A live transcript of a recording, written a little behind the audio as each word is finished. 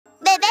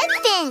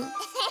Bebefinn.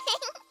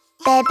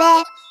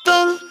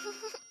 Bebefinn.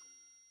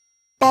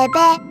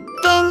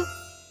 Bebefinn.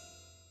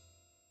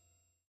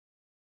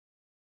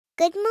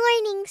 Good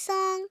morning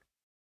song.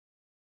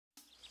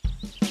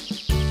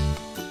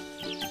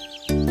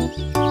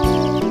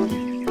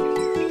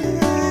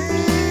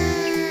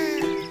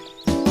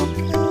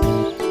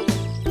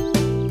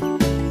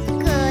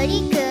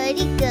 Goody,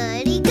 goody,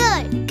 goody,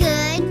 good.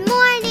 Good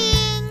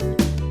morning.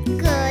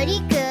 Goody,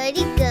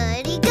 goody,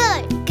 goody,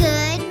 good.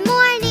 Good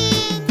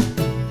morning.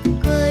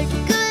 Good,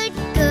 good,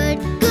 good,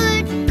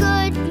 good,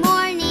 good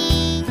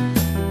morning.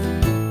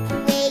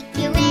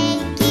 Wakey,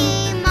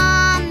 wakey,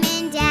 Mom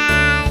and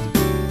Dad.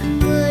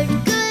 Good,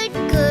 good,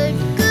 good,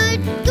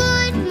 good,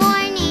 good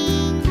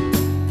morning.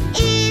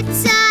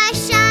 It's a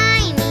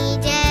shiny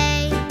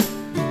day.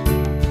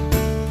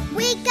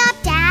 Wake up,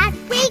 Dad,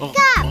 wake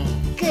up.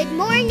 Good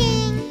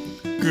morning.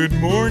 Good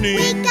morning.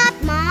 Wake up,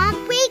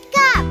 Mom, wake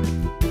up.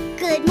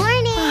 Good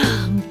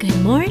morning.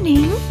 Good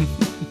morning.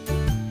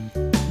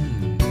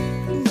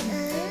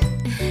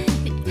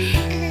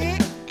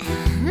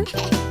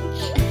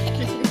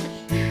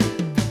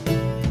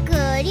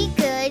 Goody,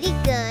 goody,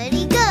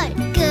 goody, good.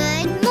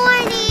 Good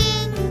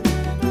morning.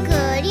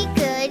 Goody,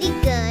 goody,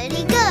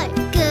 goody, good.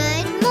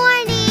 Good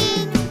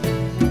morning.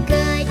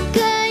 Good,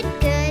 good,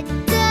 good,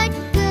 good,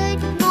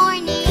 good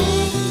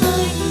morning.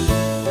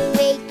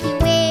 Wakey,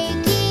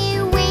 wakey,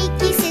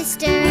 wakey,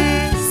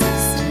 sisters.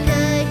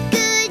 Good,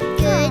 good,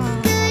 good,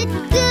 good,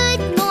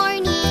 good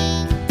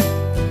morning.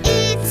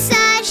 It's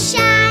a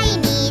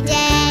shiny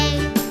day.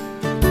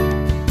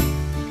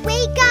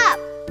 Wake up!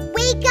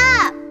 Wake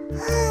up!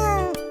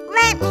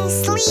 Let me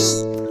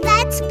sleep.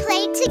 Let's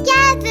play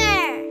together.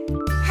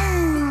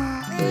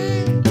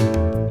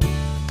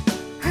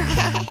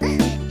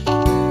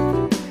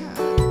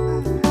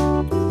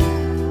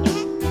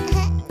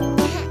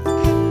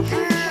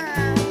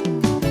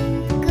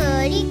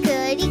 Goody,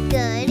 goody,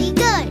 goody,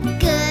 good.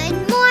 Good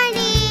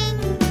morning.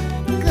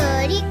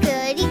 Goody,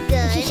 goody,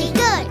 goody,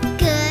 good.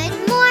 Good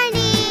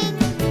morning.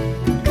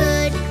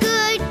 Good,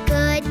 good,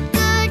 good,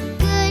 good,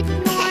 good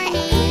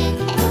morning.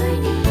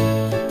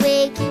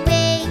 Wakey,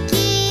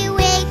 wakey,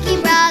 wakey,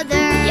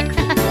 brother.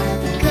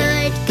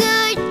 Good,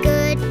 good,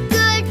 good,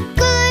 good,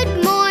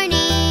 good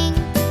morning.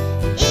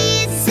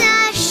 It's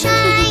a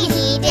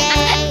shiny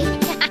day.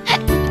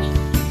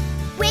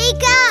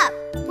 Wake up!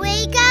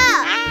 Wake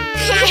up!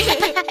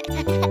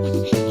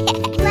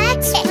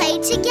 Let's play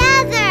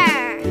together.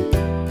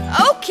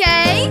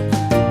 Okay.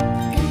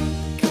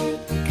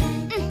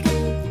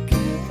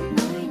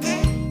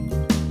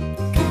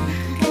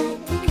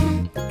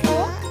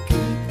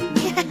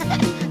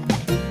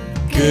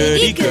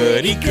 Goody,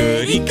 goody,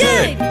 goody,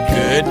 good.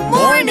 Good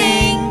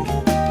morning.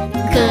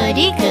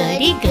 Goody,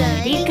 goody,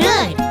 goody,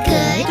 good.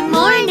 Good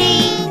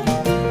morning.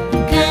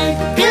 Good,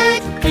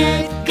 good,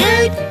 good,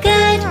 good,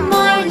 good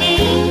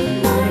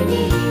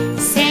morning.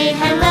 Say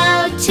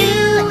hello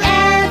to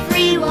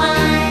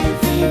everyone.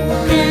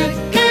 Good,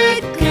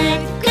 good,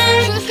 good,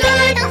 good,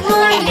 good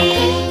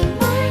morning.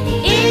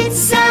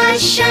 It's a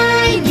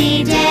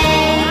shiny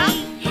day.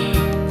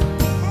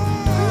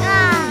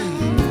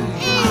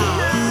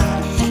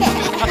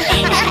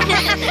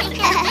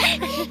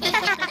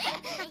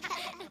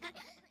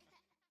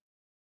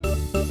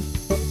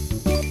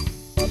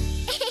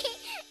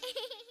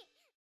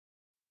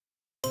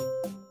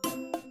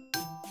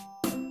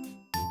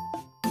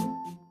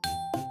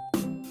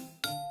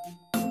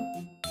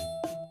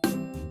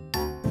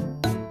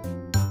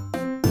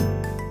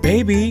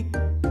 Baby,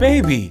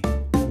 baby,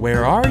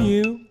 where are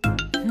you?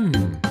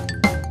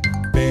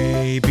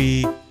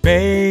 Baby,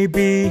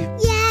 baby,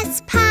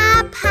 Yes,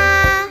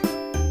 Papa.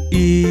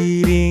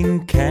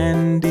 eating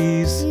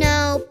candies,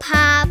 No,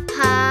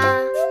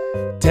 Papa.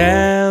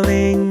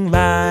 telling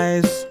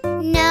lies.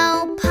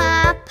 No,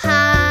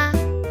 Papa.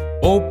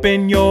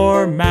 Open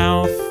your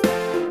mouth.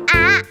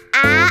 Ah,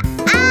 ah,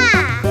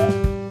 ah.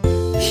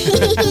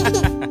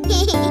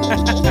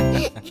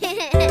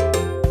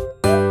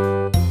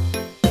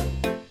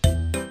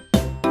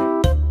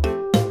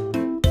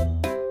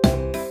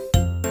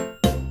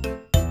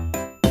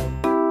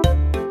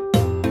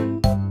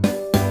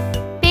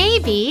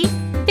 Baby,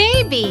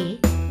 baby,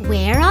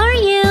 where are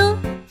you?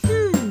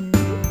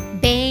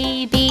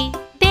 Baby,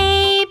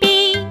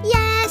 baby,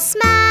 Yes,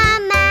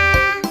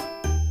 Mama.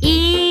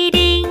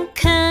 eating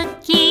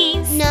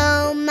cookies,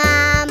 No,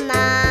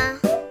 Mama.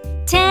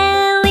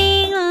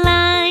 telling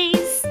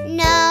lies.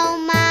 No,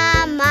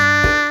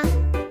 Mama.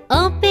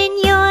 Open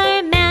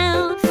your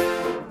mouth.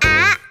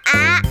 Ah,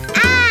 ah,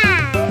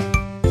 ah.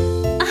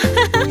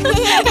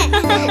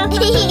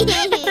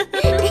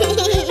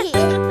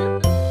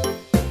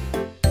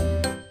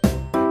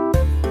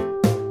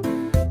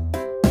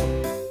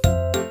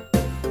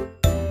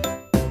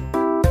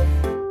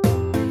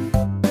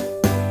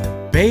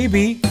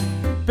 Baby,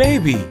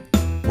 baby,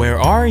 where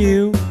are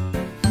you?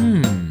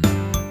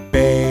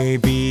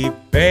 Baby,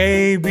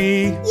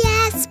 baby,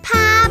 Yes,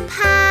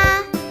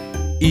 Papa.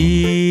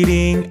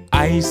 eating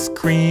ice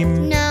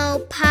cream,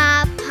 No,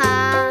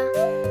 Papa.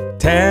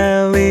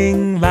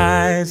 telling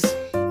lies.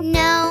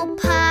 No,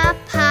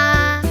 Papa.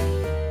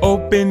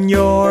 Open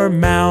your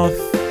mouth.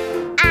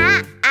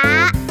 Ah,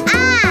 ah,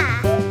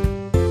 ah.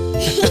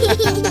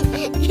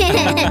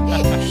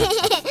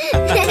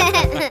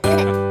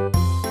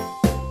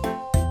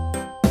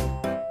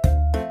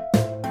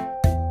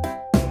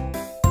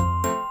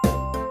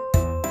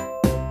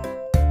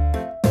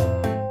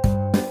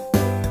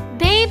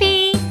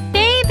 Baby,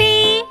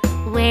 baby,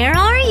 where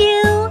are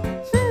you?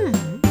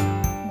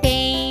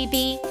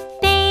 Baby,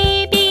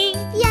 baby,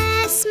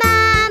 Yes,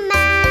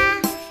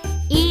 Mama.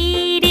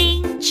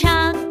 eating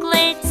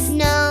chocolates,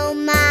 No,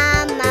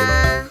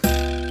 Mama.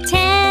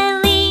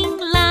 telling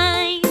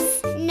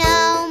lies.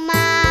 No,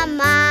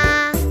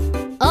 Mama.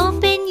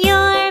 Open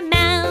your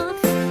mouth.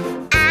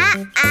 Ah,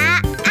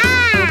 ah,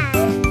 ah.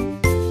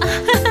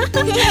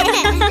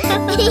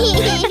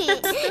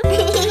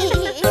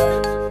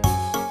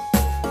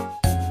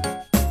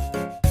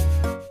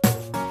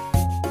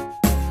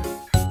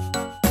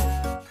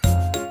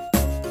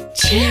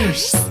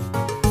 Cheers.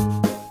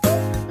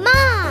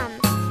 Mom,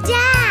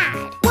 Dad,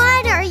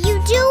 what are you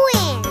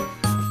doing?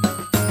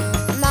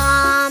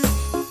 Mom,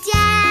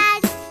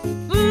 Dad,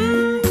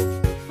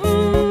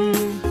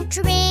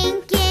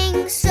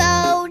 drinking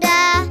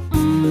soda,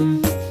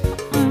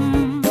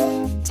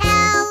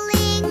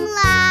 telling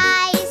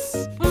lies.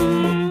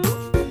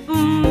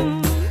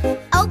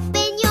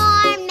 Open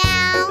your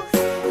mouth.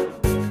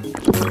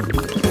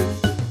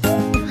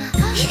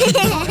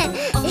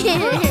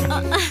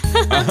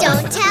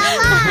 Don't tell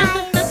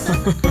lies.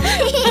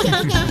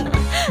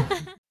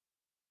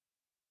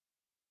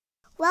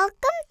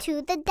 Welcome to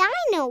the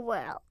Dino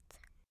world.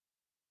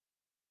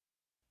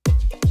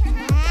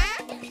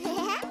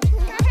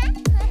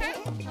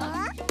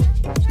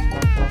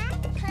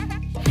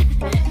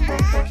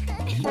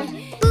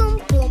 Boom,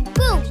 boom,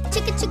 boom.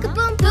 Chicka, chicka,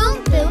 boom, boom,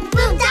 boom,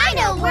 boom.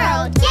 Dino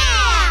world,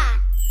 yeah!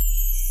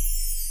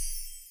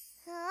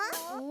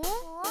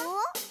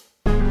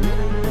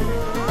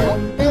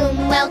 Boom, boom,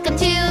 welcome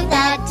to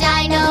the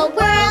Dino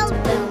world.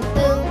 Boom,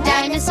 boom,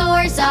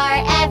 dinosaurs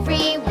are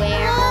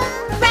everywhere.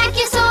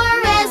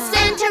 Brachiosaurus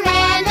and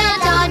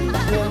Pteranodon.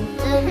 Boom,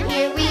 boom,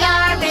 here we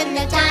are in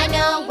the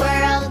Dino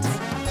world.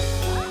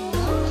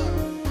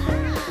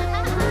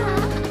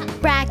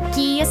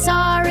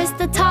 Brachiosaurus,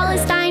 the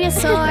tallest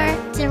dinosaur.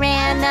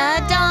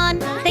 Pteranodon,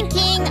 the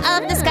king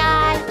of the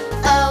sky.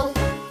 Oh,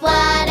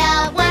 what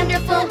a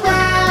wonderful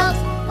world.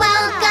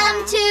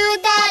 Welcome to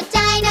the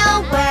Dino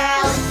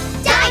world.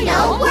 Dino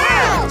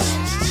world.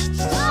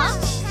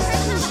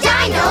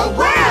 Dino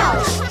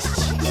world.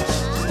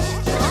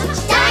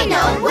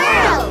 Dino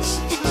world.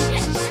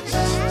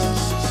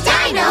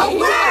 Dino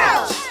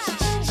world.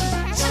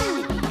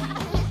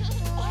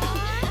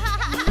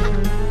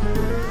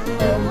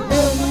 Boom,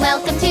 boom,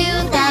 welcome to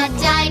the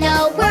Dino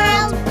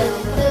world.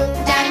 Boom, boom,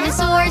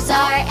 dinosaurs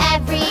are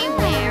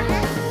everywhere.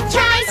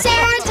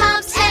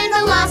 Triceratops and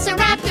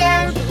Velociraptor.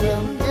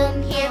 Boom, boom,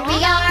 here we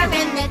are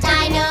in the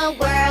Dino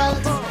world.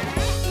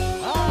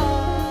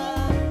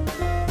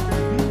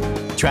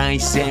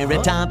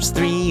 Triceratops,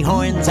 3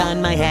 horns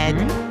on my head.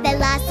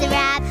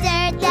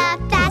 Velociraptor, the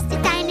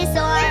fastest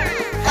dinosaur.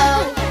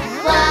 Oh,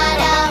 what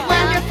a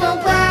wonderful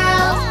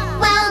world.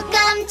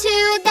 Welcome to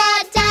the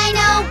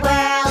Dino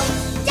world.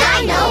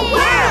 Dino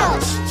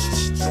world.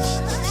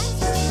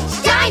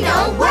 Dino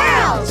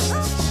world.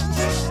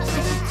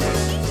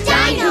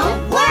 Dino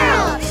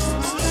world.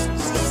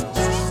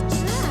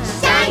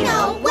 Dino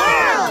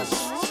world.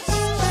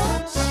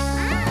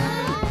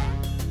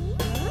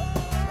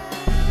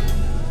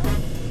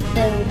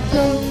 Boom,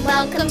 boom,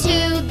 welcome to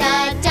the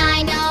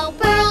Dino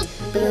world.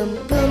 Boom,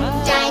 boom,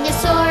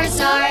 dinosaurs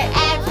are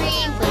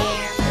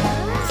everywhere.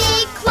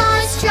 Big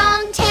claws,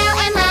 strong tail,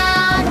 and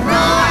loud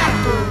roar.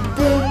 Boom,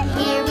 boom,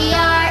 here we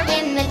are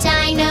in the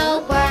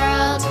Dino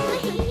world.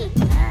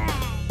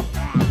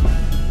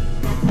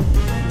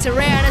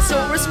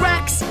 Tyrannosaurus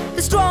Rex,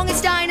 the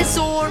strongest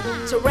dinosaur.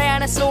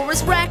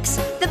 Tyrannosaurus Rex,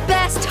 the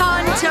best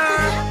hunter.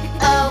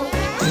 Oh,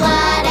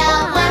 what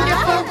a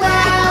wonderful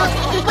world.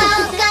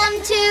 Welcome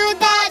to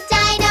the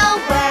Dino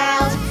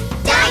world.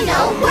 Dino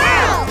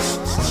world.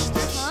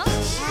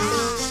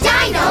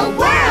 Dino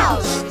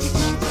world.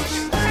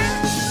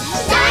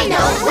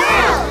 Dino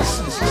world.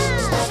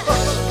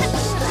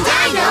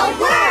 Dino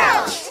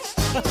world.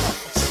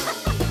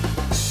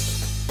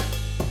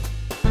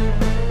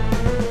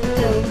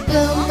 Boom,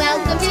 boom,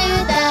 welcome to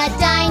the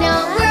Dino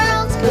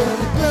world. Boom,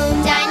 boom,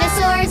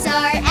 dinosaurs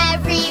are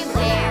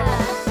everywhere.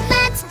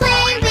 Let's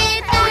play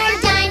with our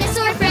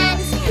dinosaur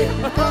friends. Boom,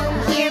 boom,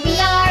 here we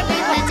are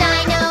in the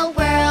Dino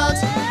world.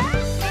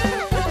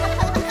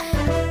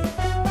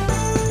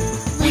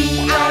 We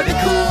are the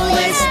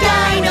coolest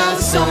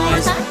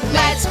dinosaurs.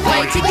 Let's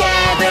play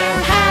together,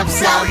 have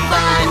some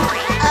fun.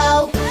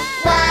 Oh,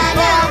 what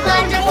a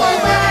wonderful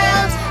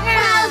world.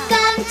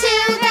 Welcome to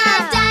the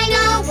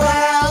Dino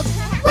world.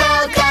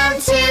 Welcome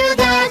to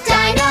the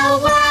Dino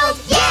world.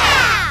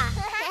 Yeah!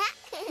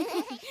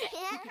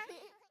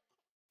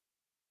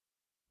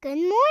 Good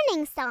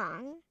morning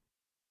song.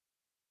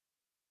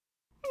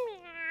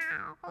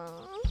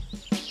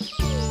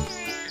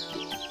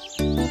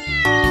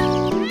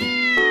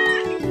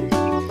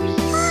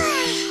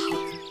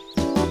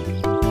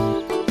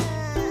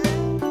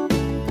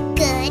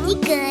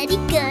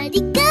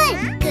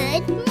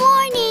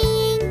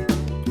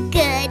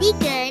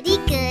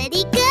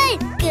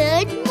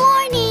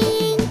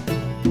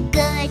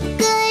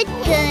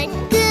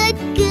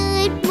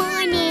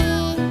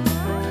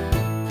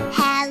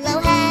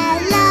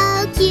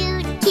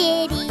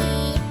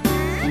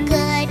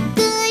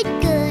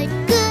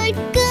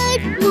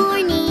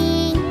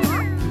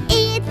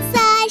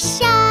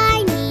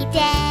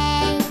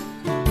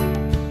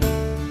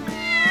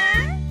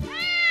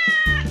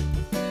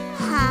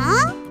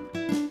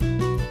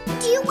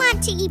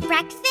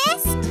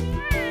 breakfast?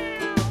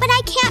 But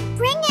I can't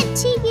bring it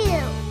to you.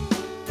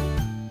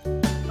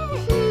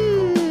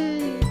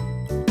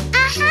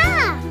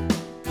 Aha!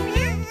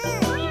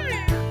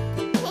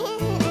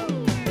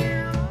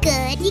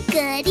 Goody,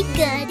 goody,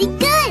 goody,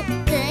 good.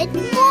 Good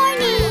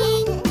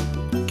morning.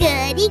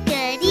 Goody,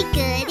 goody,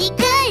 goody,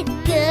 good.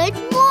 Good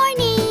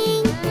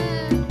morning.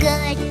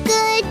 Good,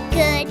 good,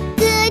 good,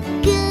 good,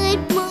 good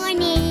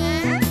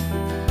morning.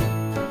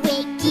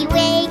 Wakey,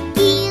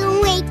 wakey,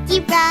 wakey,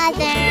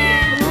 brother.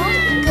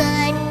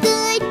 Good,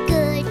 good,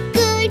 good,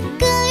 good,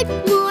 good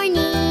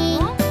morning.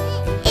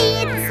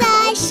 It's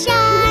a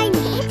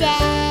shiny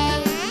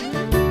day.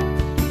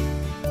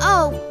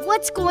 Oh,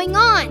 what's going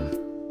on?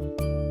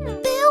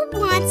 Boo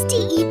wants to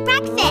eat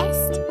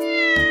breakfast.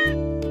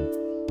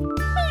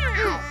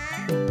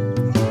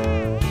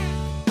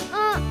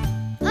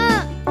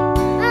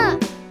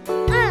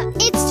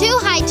 It's too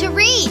high to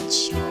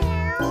reach.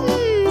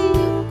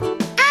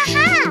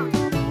 Aha!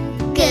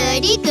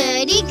 Goody,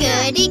 goody,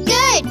 goody,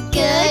 good.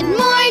 Good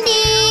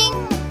morning.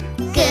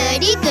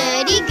 Goody,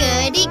 goody,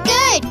 goody,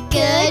 good.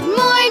 Good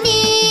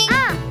morning.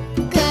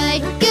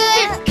 Good,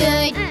 good,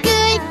 good,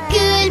 good,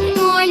 good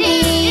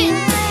morning.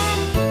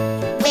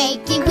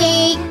 Wakey,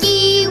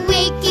 wakey,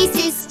 wakey,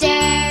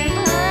 sister.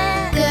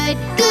 Good,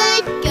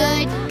 good,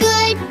 good,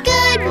 good,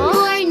 good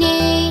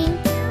morning.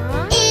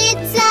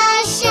 It's a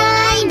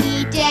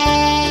shiny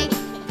day.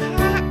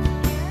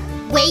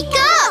 Wake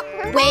up!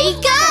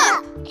 Wake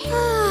up!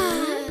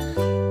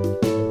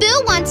 Boo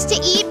wants to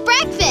eat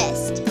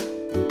breakfast.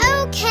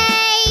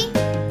 Okay.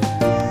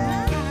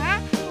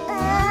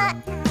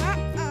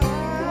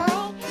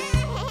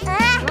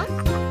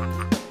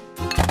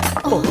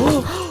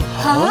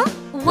 Huh?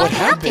 What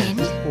happened?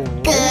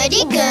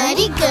 Goody,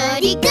 goody,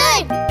 goody,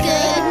 good.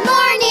 Good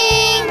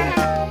morning.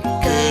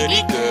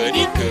 Goody,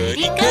 goody,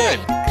 goody, good.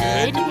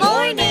 Good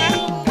morning.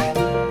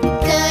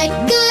 Good,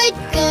 good,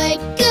 good,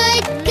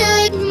 good,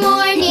 good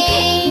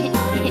morning.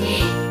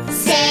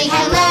 Say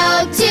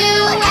hello to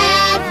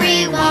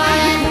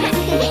everyone.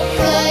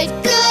 Good,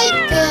 good,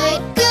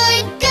 good,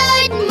 good,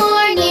 good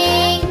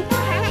morning.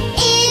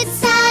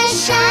 It's a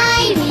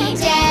shiny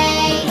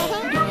day.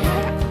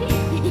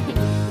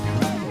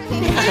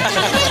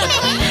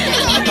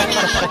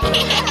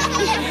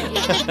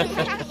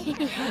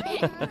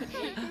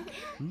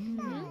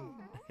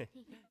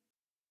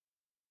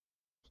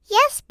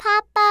 Yes,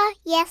 Papa.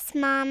 Yes,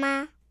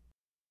 Mama.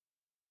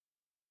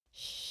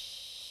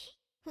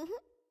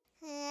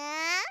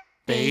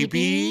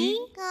 Baby,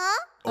 Huh?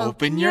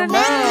 open your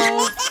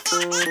mouth.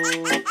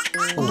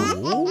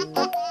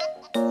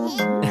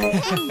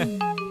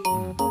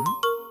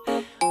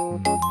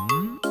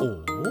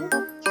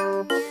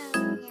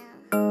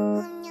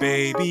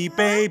 Baby,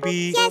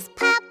 baby, Yes,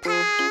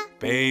 Papa.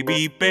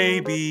 baby,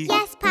 baby,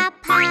 Yes,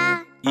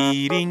 Papa.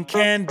 eating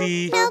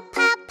candy, No,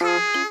 Papa.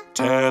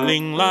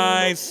 telling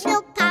lies.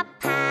 No,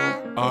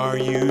 Papa. Are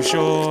you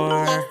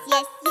sure? Yes,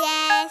 yes,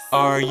 yes.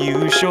 Are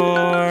you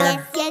sure?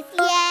 Yes, yes,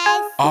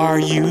 yes. Are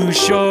you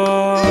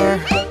sure?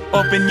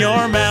 Open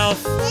your mouth.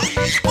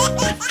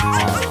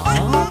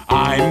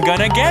 I'm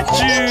gonna get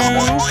you.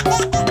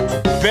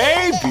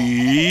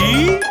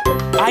 Baby,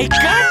 I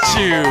got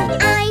you.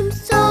 I'm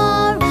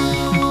sorry.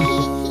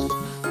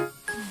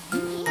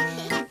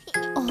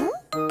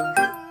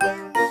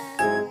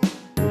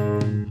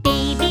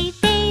 Baby,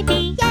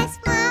 baby, Yes,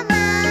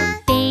 Mama.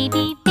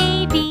 baby,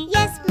 baby,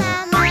 Yes,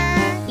 Mama.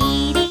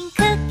 eating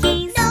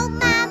cookies, No,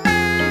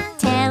 Mama.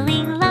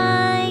 telling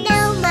lies. No,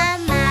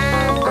 Mama.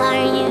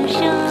 Are you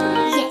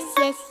sure? Yes,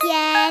 yes,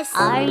 yes.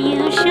 Are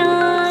you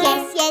sure?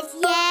 Yes, yes,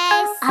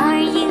 yes. Are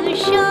you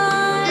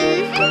sure?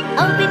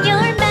 Open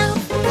your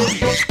mouth.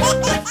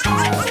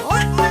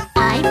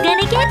 I'm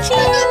gonna get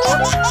you.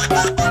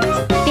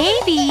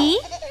 Baby,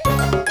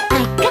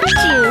 I got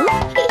you.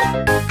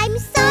 I'm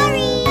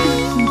sorry.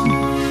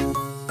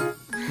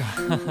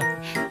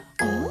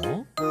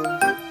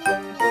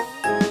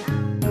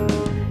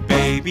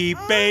 Baby,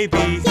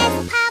 baby,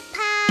 Yes,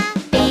 Papa.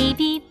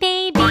 Baby,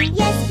 baby,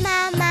 Yes,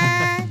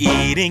 Mama.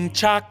 eating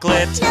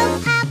chocolate. No,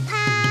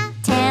 Papa.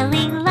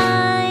 telling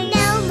lies.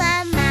 No,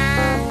 Mama.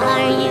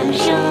 Are you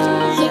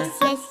sure? Yes,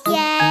 yes,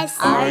 yes.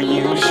 Are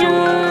you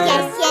sure?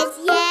 Yes, yes,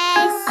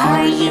 yes.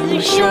 Are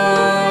you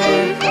Sure.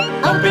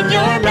 Open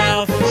your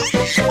mouth.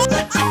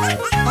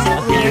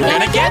 We're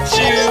gonna get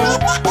you.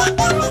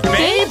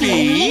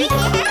 Baby,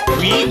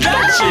 we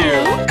got you.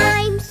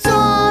 I'm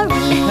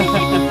sorry.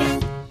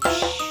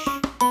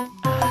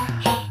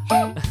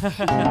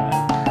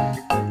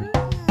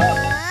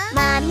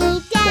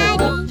 Mommy,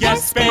 Daddy.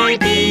 Yes,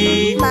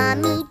 baby.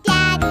 Mommy,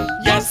 Daddy.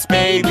 Yes,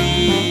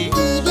 baby.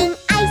 Eating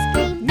ice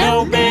cream.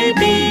 No,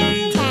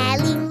 baby.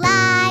 Telling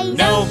lies.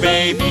 No,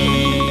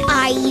 baby.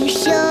 Are you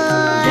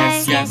sure?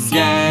 Yes, yes,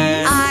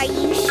 yes. Are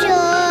you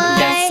sure?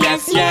 Yes,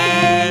 yes,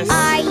 yes.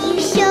 Are you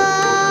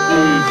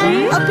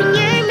sure? Open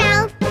your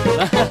mouth.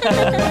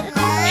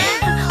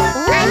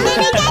 I'm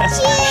gonna get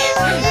you.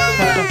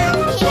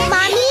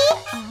 Mommy,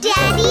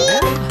 Daddy,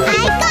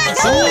 I got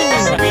you.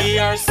 We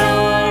are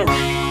sorry.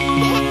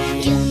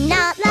 Do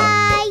not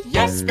lie.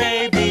 Yes,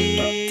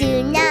 baby. Do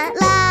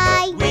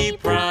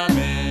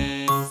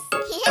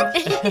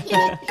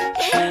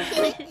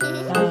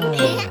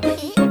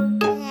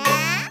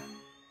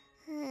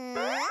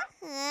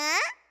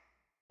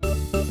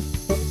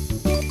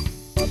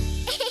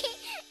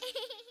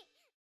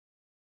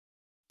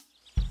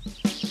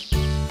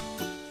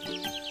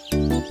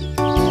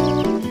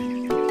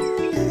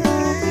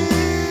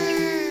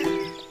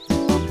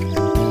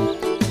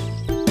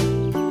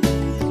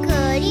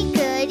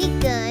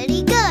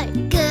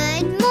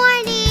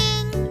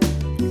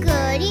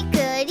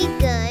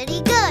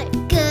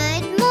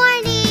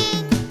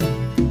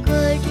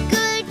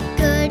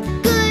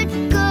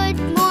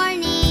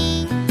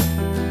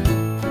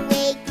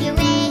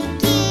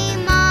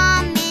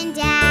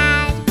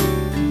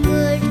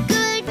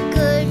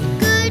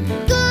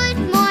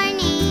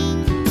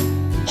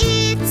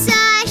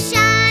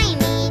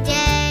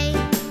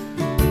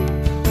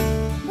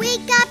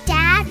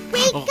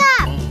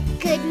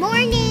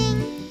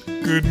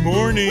Good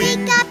morning.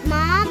 Wake up,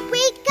 Mom.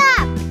 Wake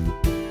up.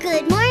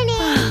 Good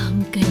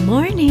morning. Good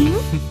morning.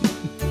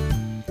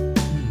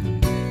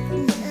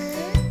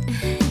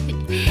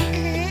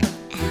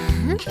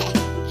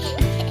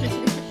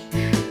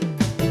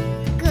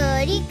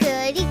 Goody,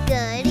 goody,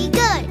 goody,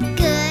 good.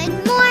 Good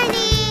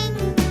morning.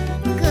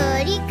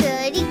 Goody,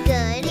 goody,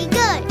 goody,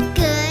 good.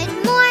 Good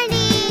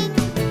morning.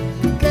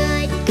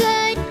 Good,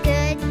 good,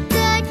 good,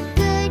 good,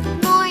 good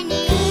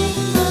morning.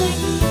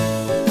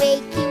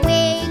 Wakey,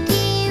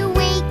 wakey,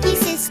 wakey,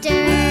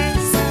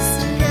 sisters.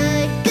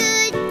 Good,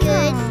 good,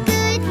 good,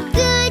 good,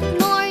 good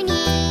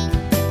morning.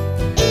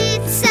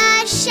 It's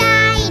a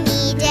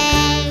shiny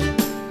day.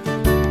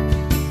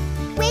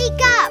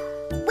 Wake up!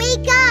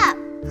 Wake up!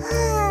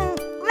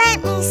 Let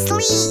me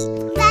sleep.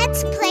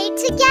 Let's play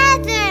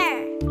together.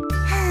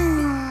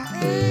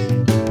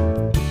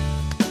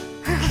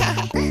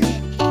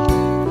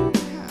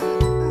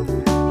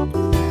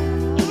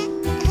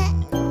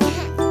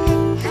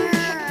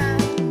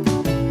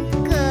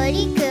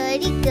 Goody,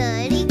 goody,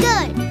 goody,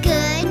 good.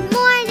 Good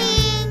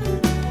morning.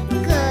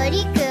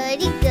 Goody,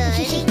 goody,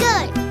 goody,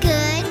 good.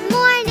 Good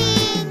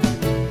morning.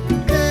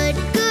 Good,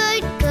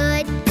 good,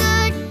 good,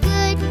 good,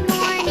 good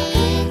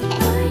morning.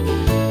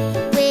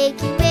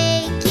 Wakey,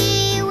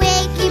 wakey,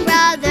 wakey,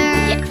 brother.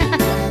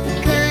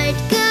 Good,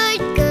 good,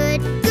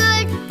 good,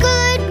 good,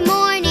 good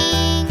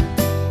morning.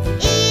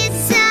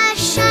 It's a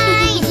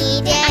shiny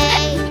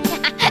day.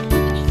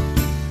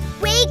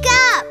 Wake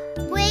up!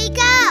 Wake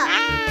up!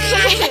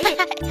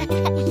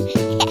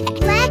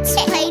 Let's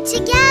play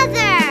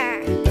together.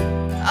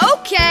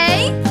 Okay.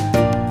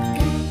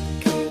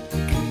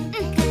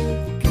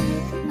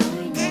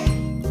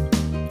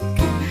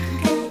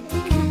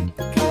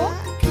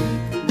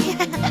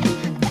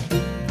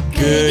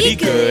 Goody,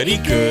 goody,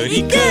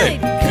 goody,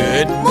 good.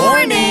 Good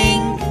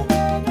morning.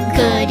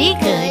 Goody,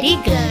 goody,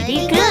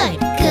 goody, good.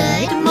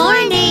 Good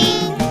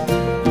morning.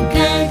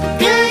 Good,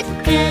 good,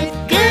 good,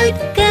 good,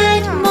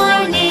 good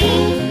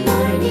morning.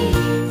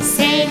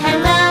 Say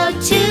hello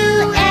to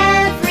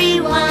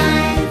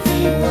everyone.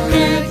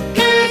 Good,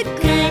 good,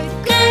 good,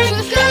 good,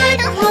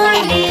 good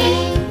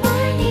morning.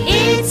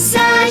 It's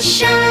a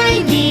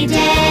shiny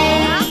day.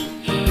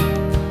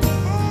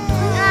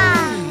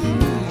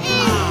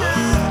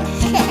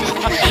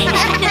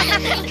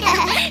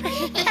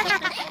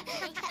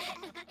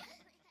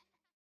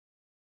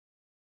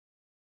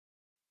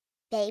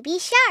 Baby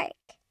shark.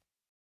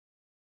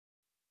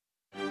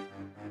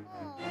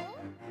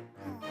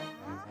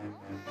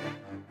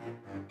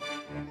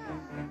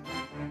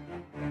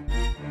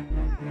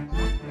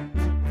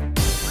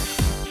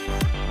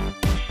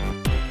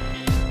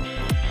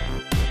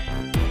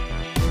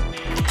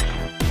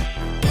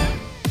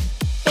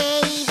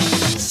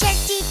 Baby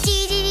shark, doo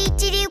doo doo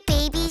doo doo.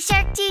 Baby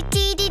shark, doo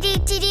doo doo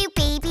doo doo.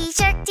 Baby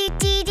shark, doo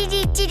doo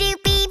doo doo doo.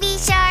 Baby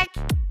shark.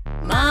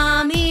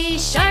 Mommy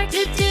shark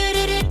doo doo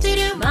doo doo doo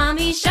doo.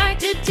 Mommy shark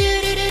doo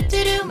doo doo doo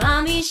doo doo.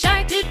 Mommy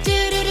shark doo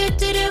doo doo doo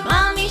doo doo.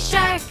 Mommy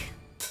shark.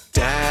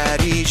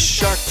 Daddy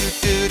shark doo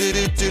doo doo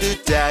doo doo doo.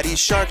 Daddy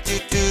shark doo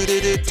doo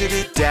doo doo doo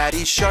doo.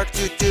 Daddy shark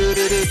doo doo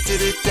doo doo doo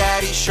doo.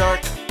 Daddy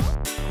shark.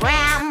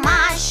 Grandma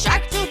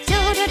shark doo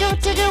doo doo doo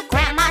doo doo.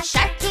 Grandma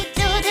shark doo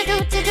doo doo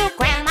doo doo doo.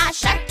 Grandma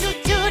shark doo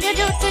doo doo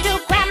doo doo doo.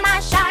 Grandma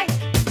shark.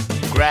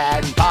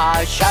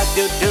 Grandpa shark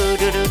doo doo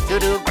doo doo doo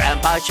doo.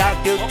 Grandpa shark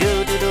doo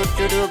doo doo doo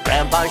doo doo.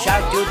 Grandpa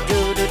shark doo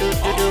doo doo doo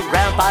doo doo.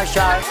 Grandpa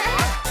shark.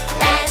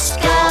 Let's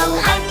go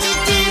hunt doo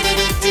doo doo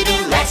doo doo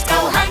doo. Let's go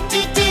hunt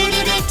doo doo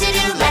doo doo doo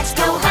doo. Let's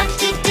go hunt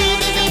doo doo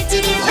doo doo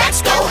doo doo.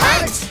 Let's go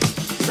hunt.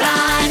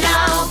 Run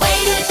away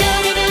doo doo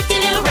doo doo doo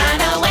doo.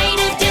 Run away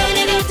doo doo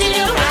doo doo doo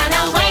doo. Run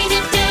away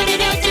doo doo doo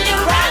doo doo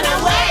doo. Run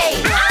away.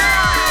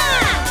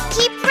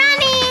 Keep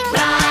running.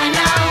 Run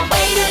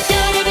away doo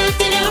doo doo doo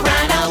doo doo.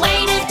 Run away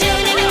doo doo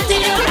doo doo doo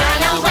doo.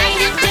 Run away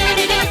doo doo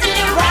doo doo doo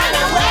doo. Run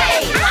away.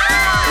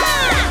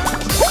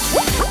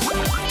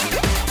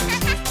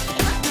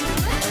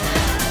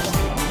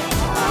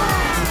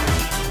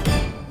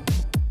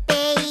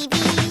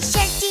 Baby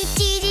shark doo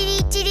doo doo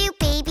doo doo.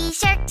 Baby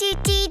shark doo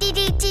doo doo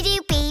doo doo doo.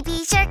 Baby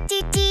shark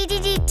doo doo doo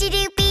doo doo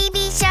doo.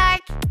 Baby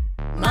shark.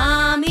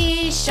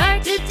 Mommy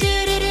shark doo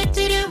doo doo doo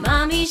doo doo.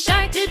 Mommy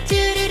shark doo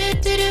doo doo doo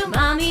doo doo.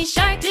 Mommy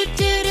shark doo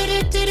doo doo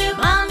doo doo doo.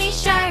 Mommy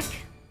shark.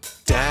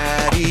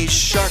 Daddy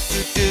shark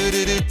doo doo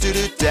doo doo doo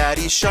doo.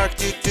 Daddy shark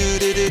doo doo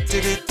doo doo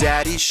doo doo.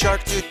 Daddy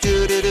shark doo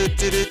doo doo doo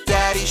doo doo.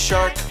 Daddy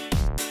shark.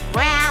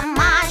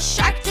 Grandma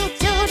shark doo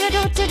doo doo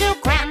doo doo doo.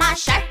 Grandma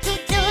shark doo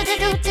doo doo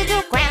doo doo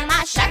doo.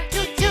 Grandma shark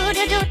doo doo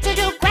doo doo doo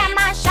doo.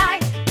 Grandma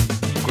shark.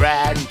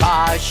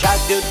 Grandpa shark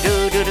doo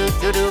doo doo doo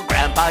doo doo.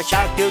 Grandpa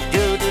shark doo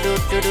doo doo doo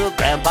doo doo.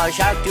 Grandpa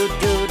shark doo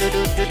doo doo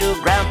doo doo doo.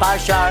 Grandpa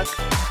shark.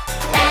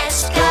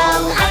 Let's go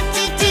hunt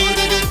doo doo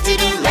doo doo doo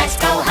doo. Let's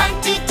go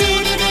hunt doo doo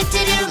doo doo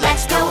doo doo.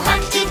 Let's go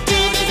hunt doo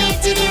doo doo doo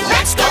doo doo.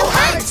 Let's go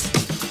hunt.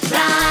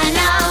 Run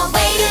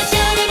away doo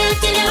doo doo doo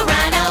doo doo.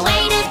 Run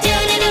away doo doo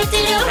doo doo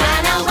doo doo.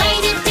 Run away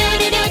doo doo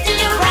doo doo doo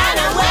doo. Run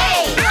away.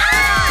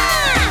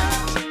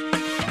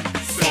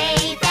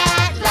 Safe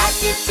at last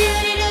doo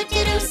doo doo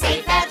doo doo.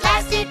 Safe at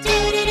last doo doo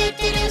doo doo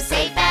doo doo.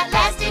 Safe at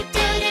last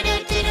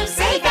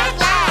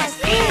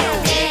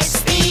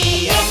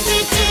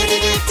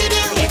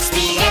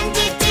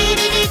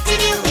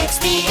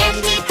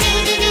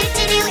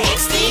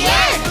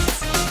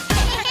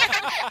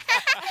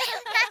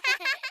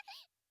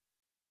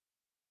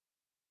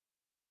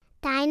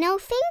Dino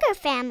finger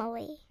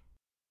family.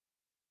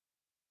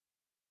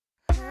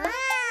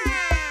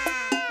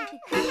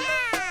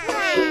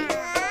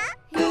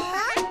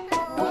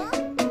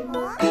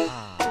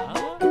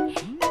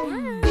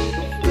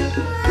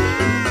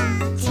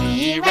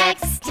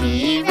 T-Rex,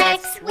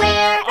 T-Rex,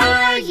 where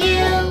are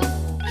you?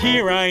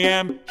 Here I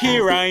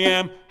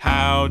am,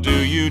 how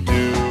do you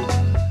do?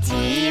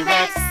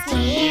 T-Rex,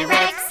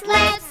 T-Rex,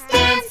 let's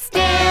dance,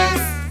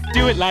 dance.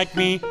 Do it like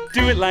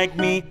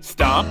me,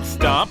 stomp,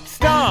 stomp,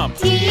 stomp.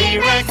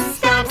 T-Rex,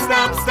 stomp,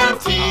 stomp,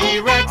 stomp.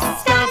 T-Rex,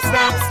 stomp,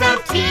 stomp,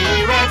 stomp.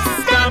 T-Rex,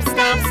 stomp,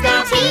 stomp,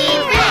 stomp.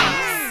 T-Rex.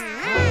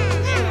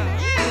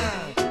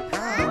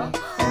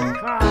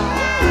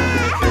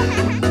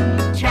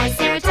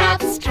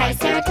 Triceratops,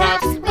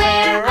 Triceratops,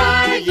 where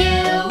are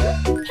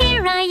you?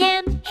 Here I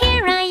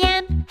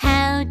am,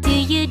 how do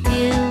you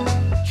do?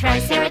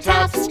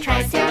 Triceratops,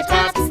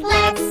 Triceratops,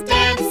 let's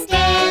dance,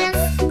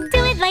 dance.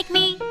 Do it like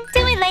me,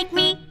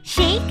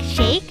 shake,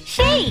 shake,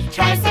 shake.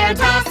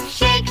 Triceratops,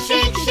 shake,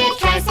 shake, shake.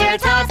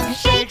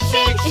 Triceratops, shake,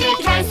 shake, shake.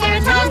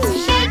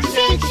 Triceratops, shake,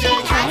 shake,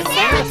 shake.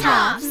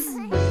 Triceratops.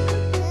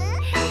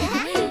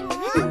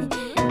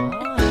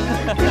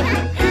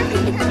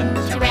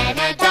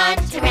 Pteranodon,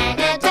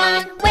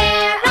 Pteranodon,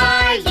 where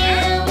are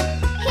you?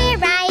 Here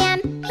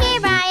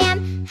I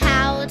am,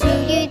 how do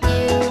you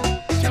do?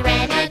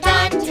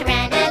 Pteranodon,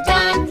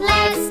 Pteranodon,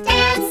 let's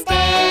dance,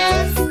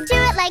 dance. Do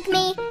it like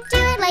me,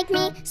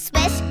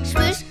 swish,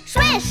 swoosh,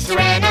 swish.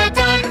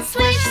 Pteranodon,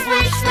 swish,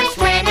 swish, swish.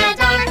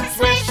 Pteranodon,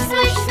 swish,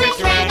 swish, swish.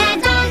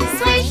 Pteranodon,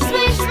 swish,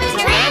 swish, swish.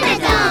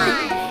 Pteranodon.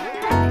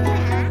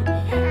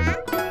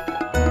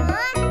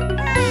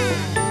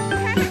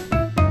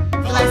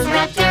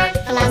 Velociraptor,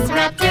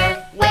 Velociraptor,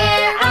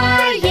 where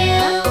are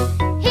you?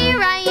 Here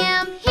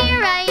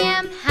I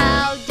am,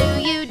 how do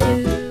you do?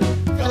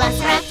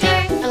 Velociraptor,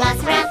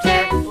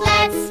 Velociraptor,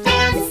 let's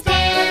dance,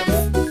 dance.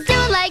 Do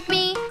it like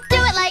me,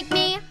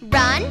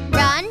 run,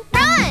 run,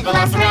 run.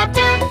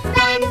 Velociraptor,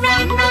 run,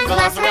 run, run.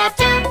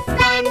 Velociraptor,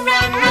 run,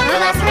 run, run.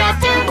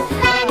 Velociraptor,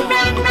 run,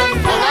 run, run.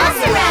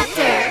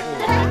 Velociraptor.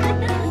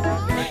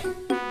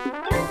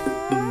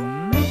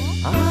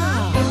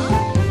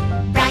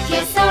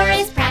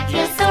 Brachiosaurus,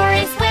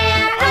 Brachiosaurus,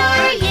 where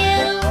are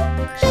you?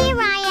 Here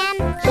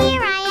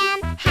I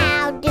am,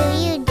 how do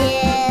you do?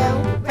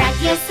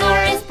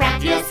 Brachiosaurus,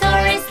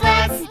 Brachiosaurus,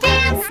 let's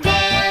dance,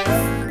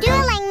 dance. Do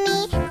it like me,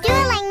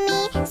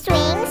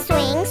 swing,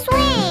 swing,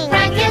 swing.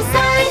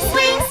 Brachiosaurus,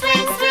 swing,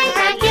 swing, swing.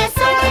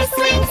 Brachiosaurus,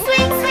 swing,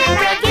 swing, swing.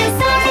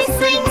 Brachiosaurus,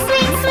 swing,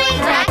 swing, swing.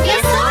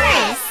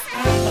 Brachiosaurus.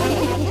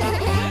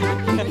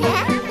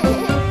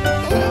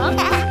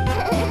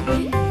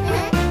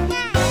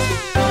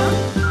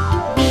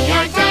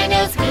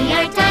 We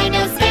are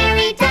dinos,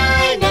 very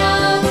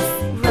dinos.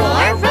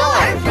 Roar,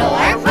 roar,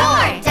 roar,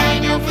 roar.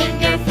 Dino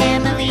finger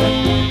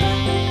family.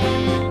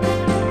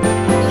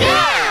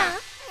 Yeah!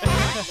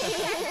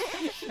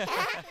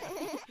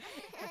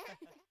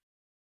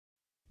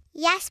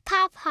 Yes,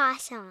 Papa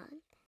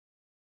song.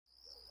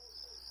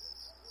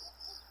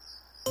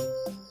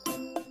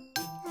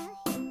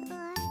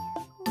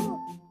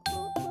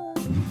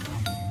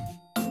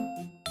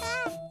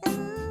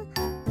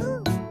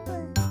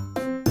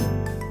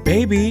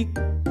 Baby,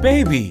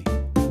 baby,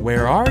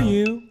 where are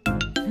you?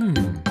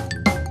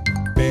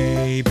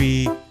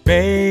 Baby,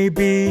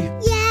 baby,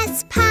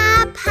 Yes,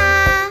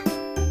 Papa.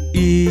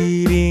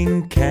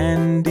 eating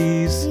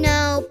candies,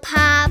 No,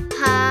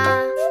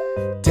 Papa.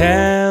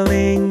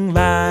 telling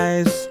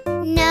lies.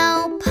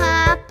 No,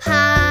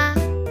 Papa.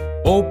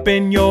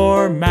 Open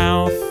your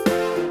mouth.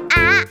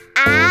 Ah,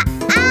 ah,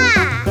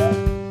 ah.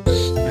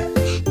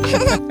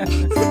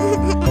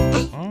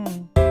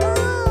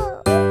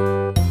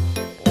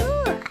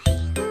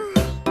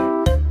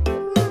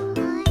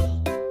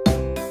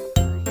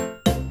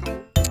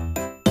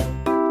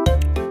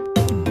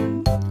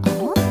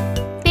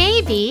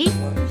 Baby,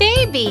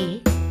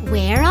 baby,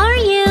 where are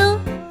you?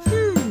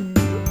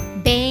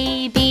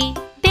 Baby,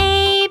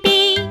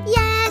 baby,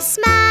 Yes,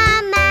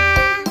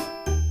 Mama.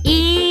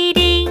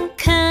 eating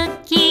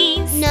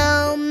cookies,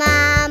 No,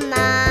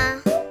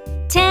 Mama.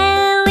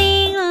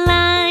 telling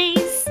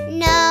lies.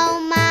 No,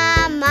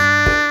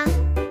 Mama.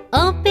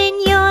 Open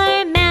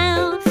your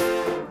mouth.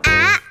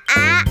 Ah,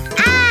 ah,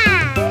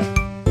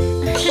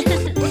 ah.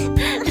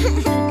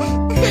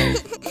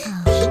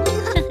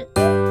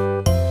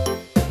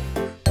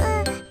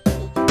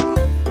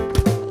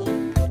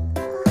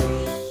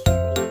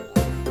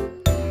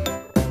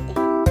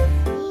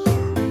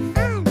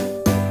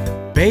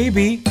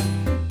 Baby,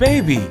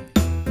 baby,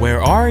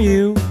 where are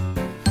you?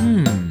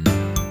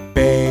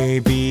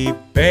 Baby,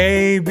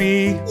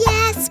 baby,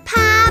 Yes,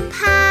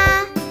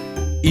 Papa.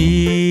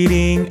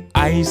 eating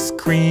ice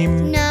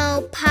cream,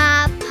 No,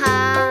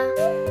 Papa.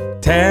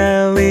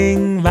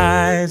 telling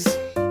lies.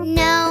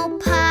 No,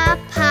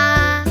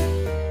 Papa.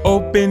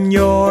 Open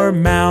your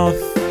mouth.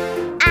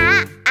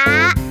 Ah,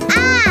 ah,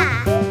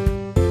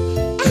 ah.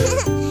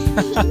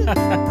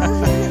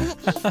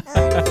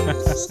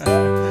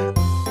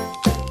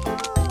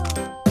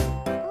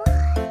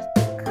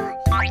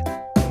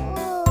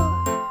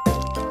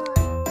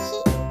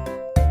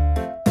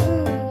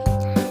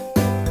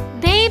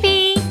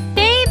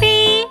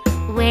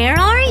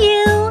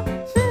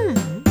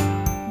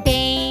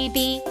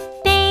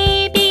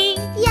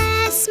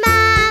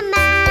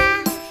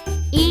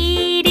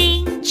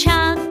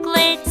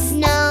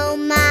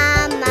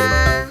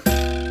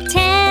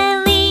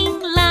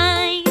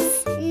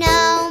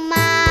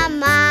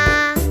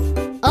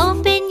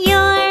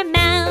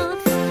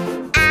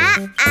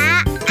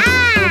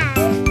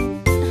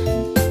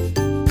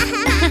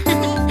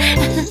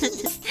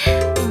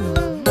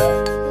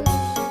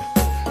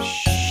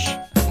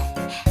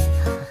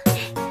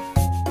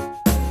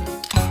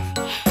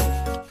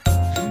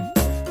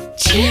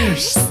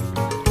 Cheers!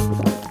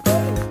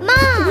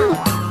 Mom!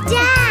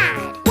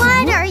 Dad!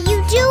 What are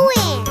you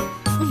doing?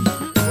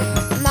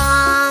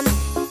 Mom!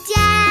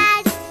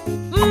 Dad!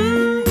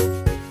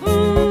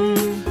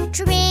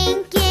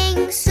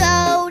 Drinking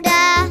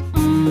soda.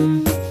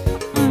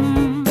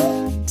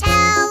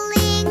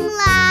 Telling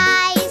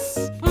lies.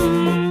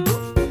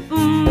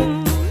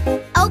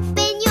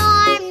 Open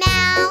your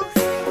mouth.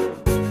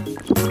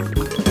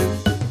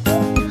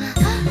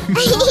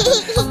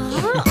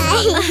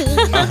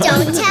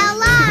 Don't tell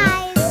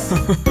lies.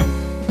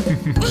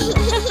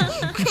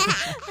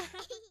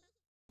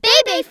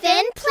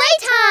 Bebefinn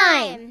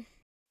playtime.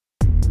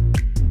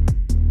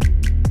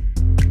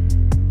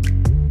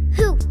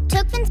 Who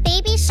took Finn's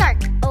baby shark?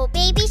 Oh,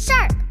 baby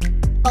shark.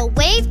 A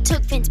wave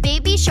took Finn's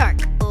baby shark.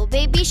 Oh,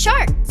 baby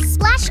shark.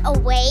 Splash a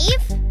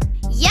wave?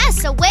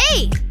 Yes, a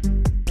wave.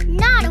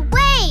 Not a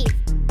wave.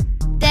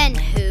 Then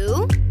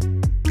who?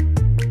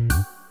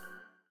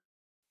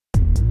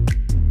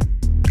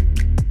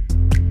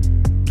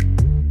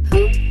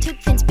 Who took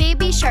Finn's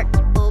baby shark?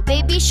 Oh,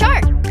 baby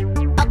shark.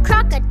 A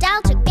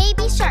crocodile took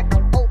baby shark.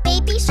 Oh,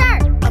 baby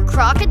shark. A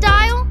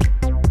crocodile?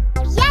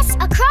 Yes,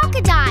 a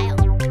crocodile.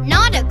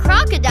 Not a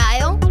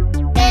crocodile.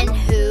 Then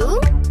who?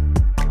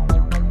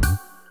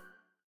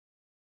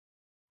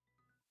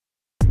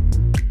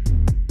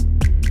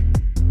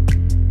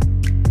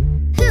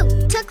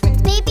 Who took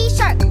Finn's baby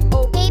shark?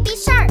 Oh, baby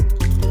shark.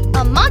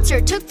 A monster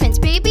took Finn's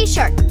baby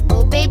shark.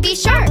 Oh, baby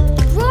shark.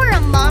 Roar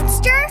a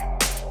monster?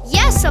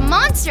 Yes, a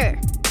monster.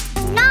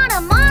 Not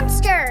a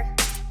monster.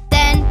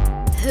 Then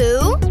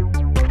who?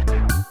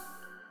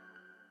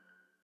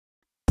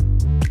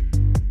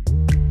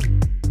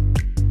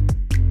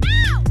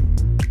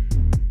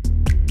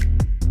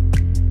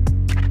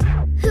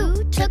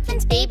 Who took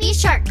Finn's baby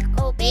shark?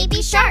 Oh,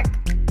 baby shark.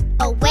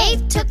 A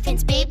wave took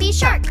Finn's baby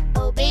shark.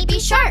 Oh, baby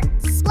shark.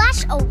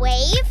 Splash a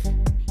wave?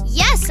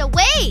 Yes, a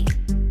wave.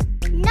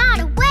 Not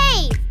a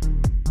wave.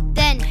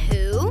 Then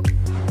who?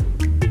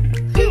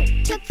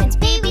 Who took Finn's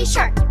baby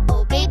shark?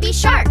 Oh, baby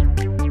shark.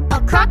 A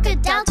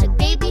crocodile took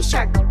baby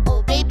shark.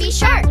 Oh, baby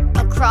shark.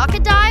 A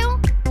crocodile?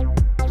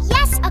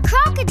 Yes, a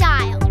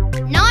crocodile.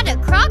 Not a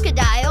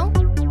crocodile.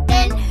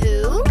 Then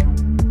who?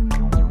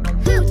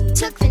 Who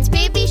took Finn's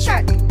baby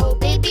shark? Oh,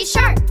 baby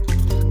shark.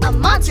 A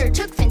monster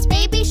took Finn's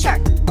baby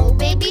shark. Oh,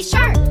 baby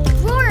shark.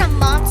 Roar a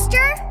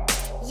monster?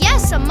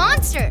 Yes, a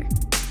monster.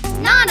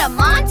 Not a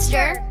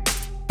monster.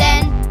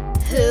 Then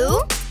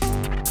who?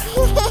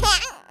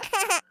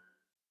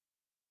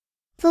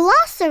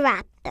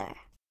 Velociraptor.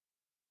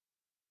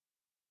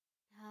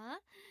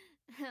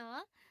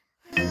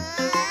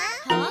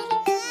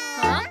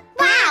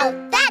 Wow,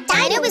 that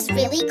dino is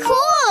really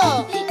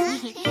cool.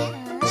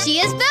 She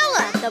is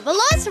Bella, the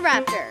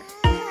Velociraptor.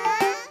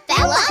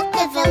 Bella,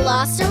 the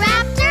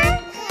Velociraptor?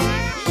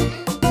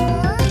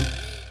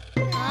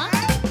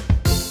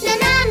 Na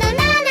na na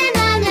na na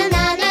na na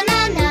na na na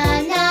na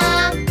na.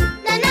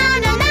 Na na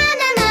na na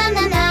na na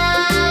na na.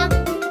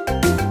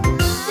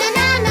 Na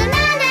na na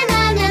na na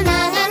na na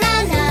na na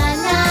na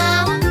na.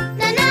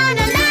 Na na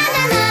na na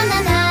na na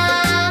na.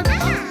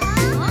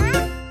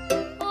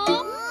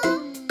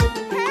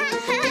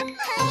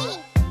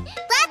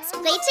 Let's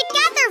play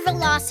together,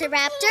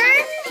 Velociraptor.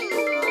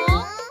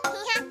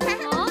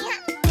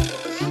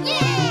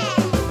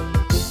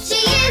 She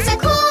is a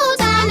cool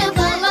dino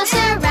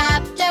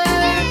Velociraptor.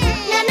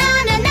 Na na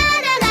na na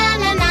na na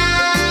na na.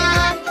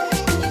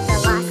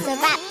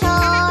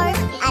 Velociraptor,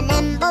 a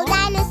nimble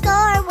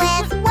dinosaur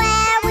with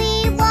very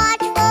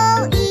watchful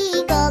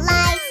eagle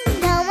eyes.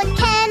 No one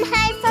can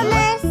hide from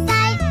her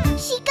sight.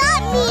 She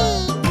got me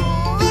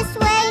this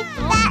way,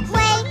 that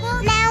way.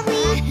 Now we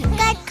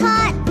got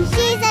caught.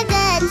 She's a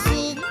good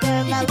seeker,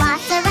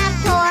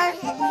 Velociraptor.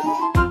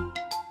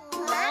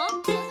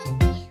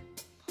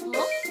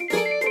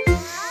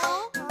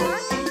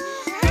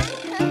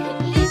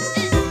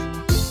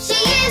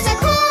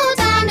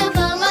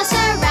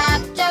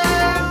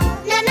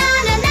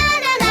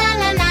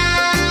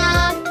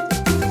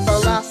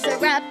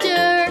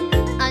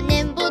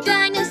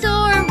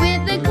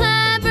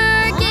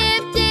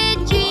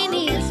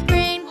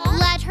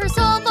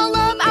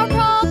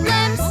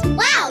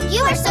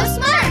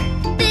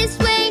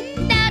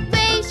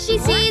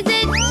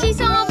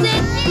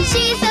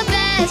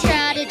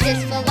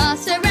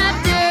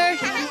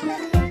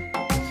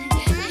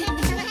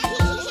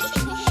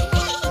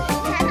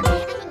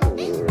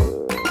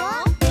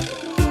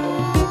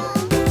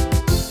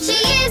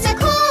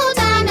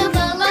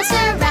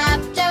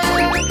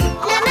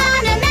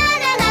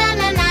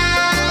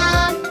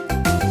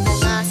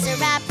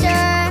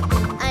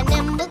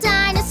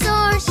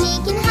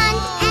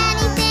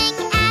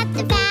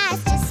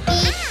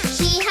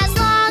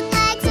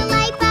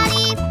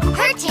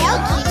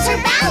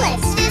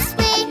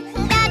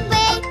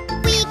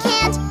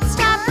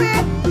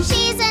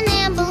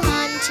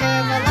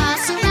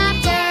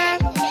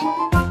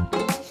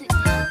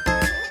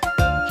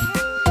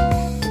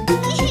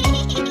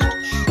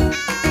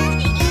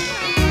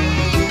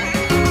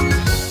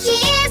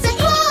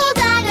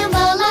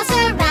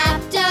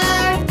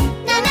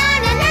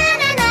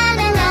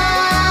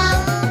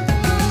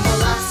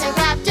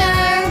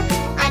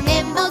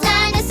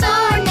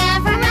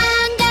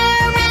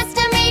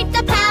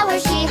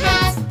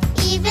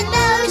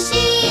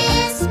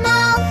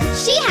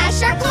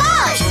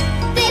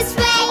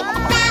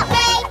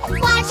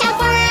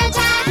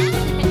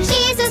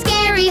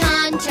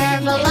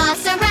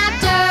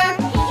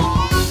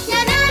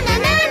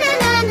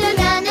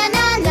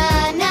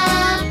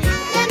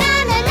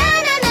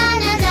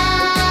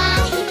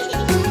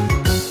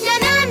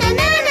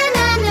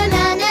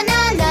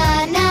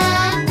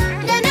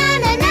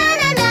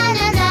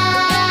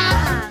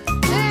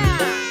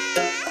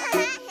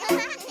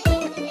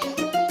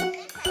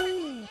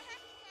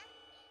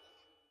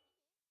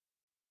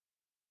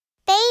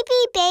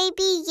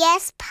 Baby,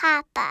 yes,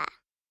 Papa.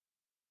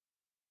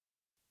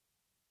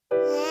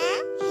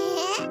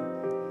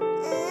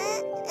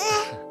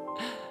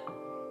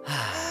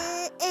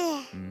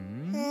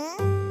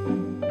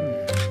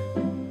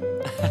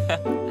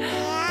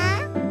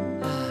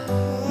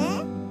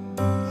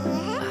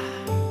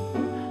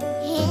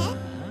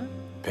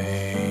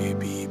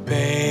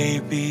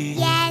 Baby.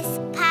 Yes,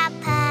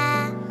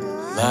 Papa.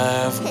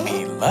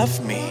 Love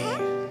me.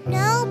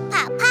 No,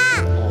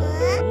 Papa.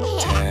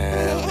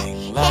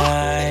 Telling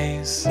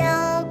lies.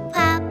 No,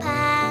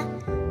 Papa.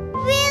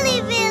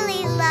 Really,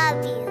 really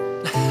love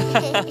you.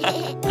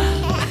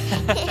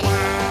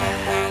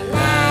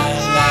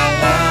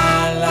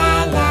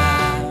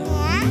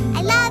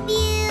 I love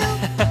you.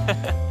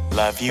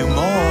 Love you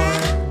more.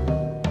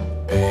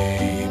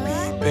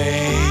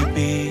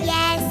 Baby.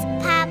 Yes,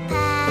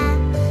 Papa.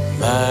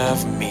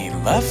 Love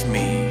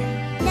me.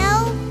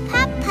 No,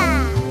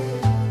 Papa.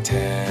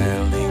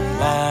 Telling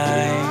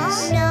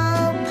lies.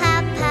 No,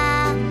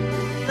 Papa.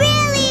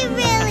 Really,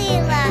 really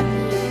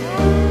love you.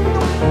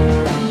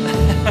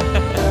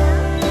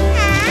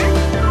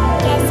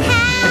 Guess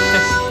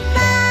how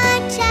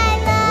much I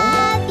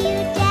love you,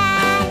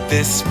 Dad.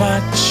 This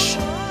much.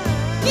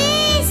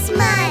 This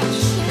much.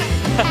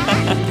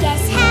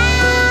 Guess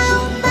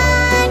how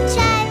much I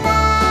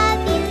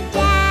love you,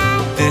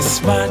 Dad.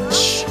 This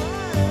much.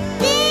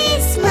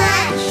 This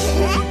much.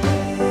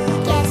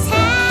 Guess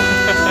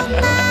how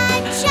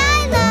much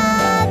I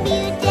love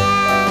you,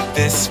 Dad.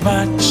 This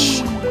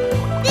much.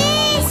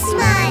 This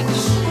much.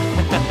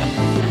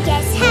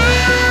 Guess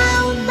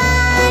how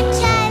much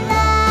I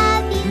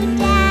love you,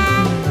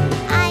 Dad.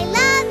 I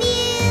love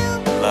you.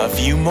 Love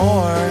you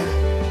more.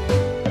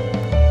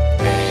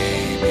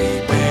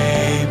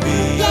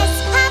 Baby. Yes,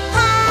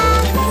 Papa.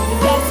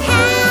 Guess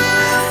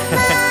how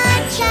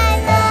much I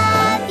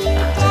love you,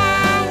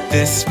 Dad.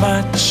 This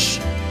much.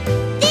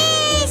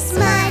 This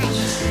much.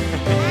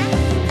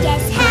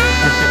 Guess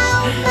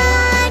how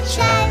much I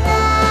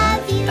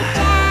love you,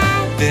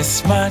 Dad.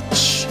 This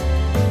much.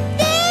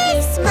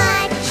 This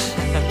much.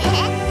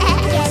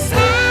 Guess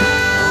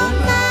how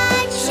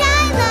much I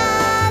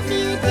love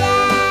you,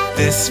 Dad.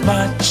 This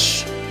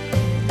much.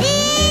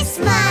 This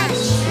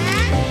much.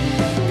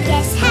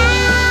 Guess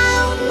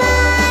how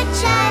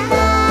much I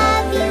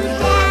love you,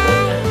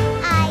 Dad.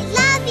 I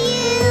love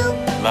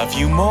you. Love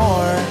you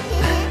more.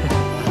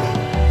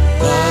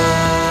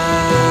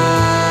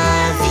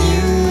 Love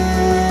you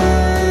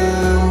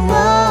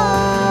more.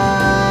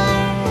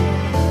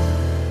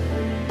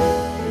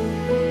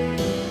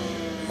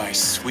 My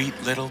sweet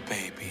little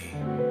baby,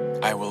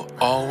 I will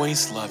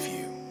always love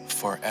you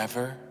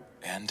forever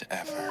and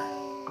ever.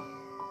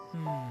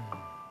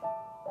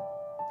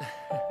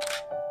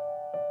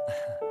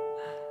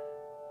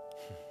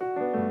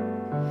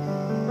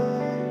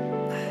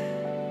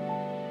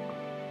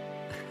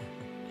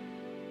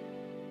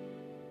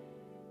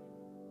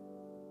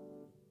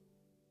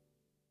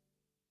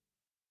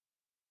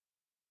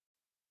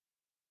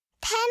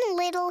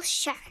 Little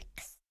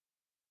sharks.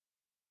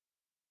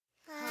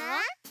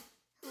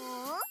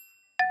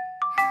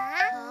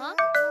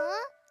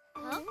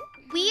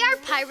 We are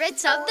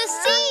pirates of the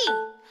sea.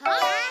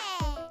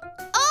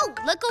 Oh,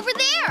 look over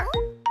there.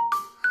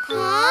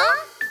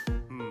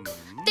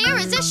 There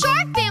is a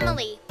shark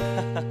family.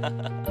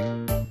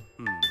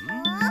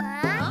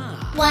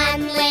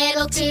 1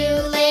 little, 2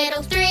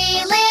 little,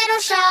 3 little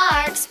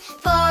sharks.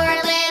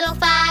 4 little,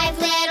 5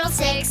 little,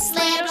 6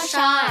 little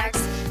sharks.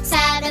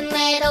 7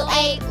 little,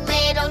 8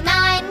 little,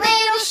 9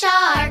 little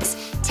sharks.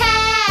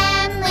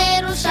 10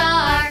 little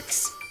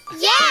sharks.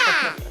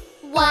 Yeah!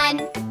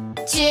 1,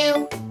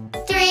 2,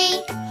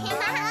 3,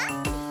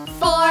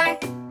 4,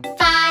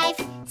 5,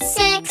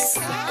 6,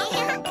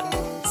 7,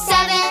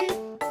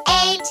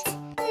 8,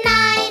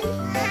 9,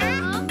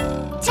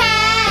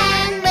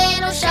 10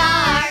 little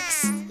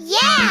sharks.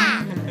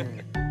 Yeah!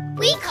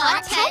 We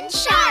caught 10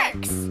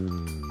 sharks.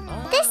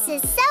 This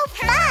is so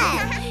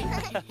fun.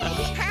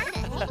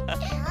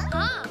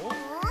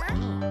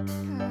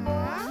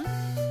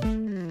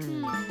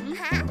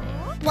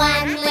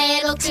 1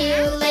 little, 2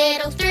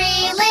 little,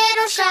 3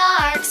 little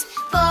sharks.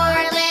 4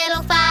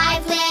 little,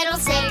 5 little,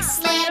 6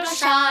 little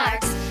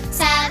sharks.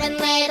 7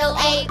 little,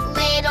 8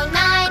 little,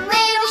 9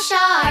 little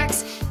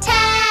sharks.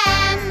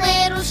 10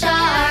 little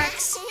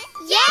sharks.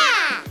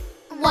 Yeah!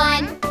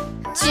 1,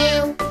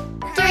 2,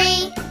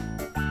 3,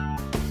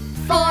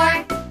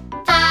 4,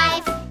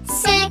 5,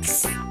 6,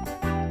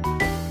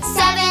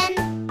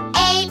 7,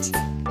 8,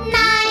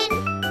 9,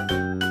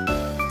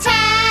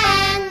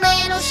 10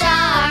 little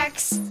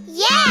sharks.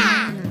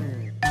 Yeah!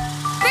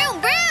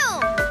 Vroom,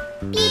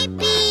 vroom. Beep,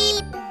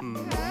 beep.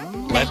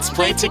 Let's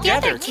play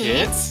together,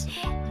 kids.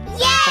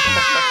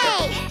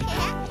 Yay!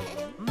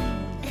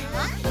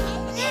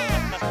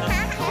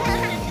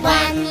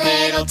 1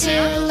 little, 2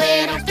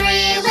 little,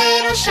 3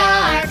 little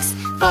sharks.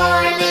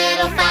 4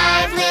 little,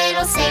 5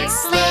 little,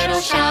 6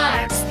 little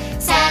sharks.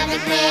 7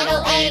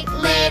 little, 8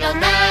 little,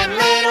 9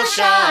 little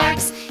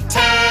sharks.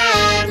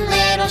 10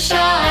 little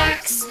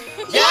sharks.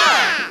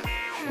 Yeah!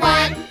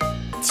 1,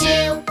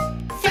 2,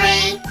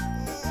 3,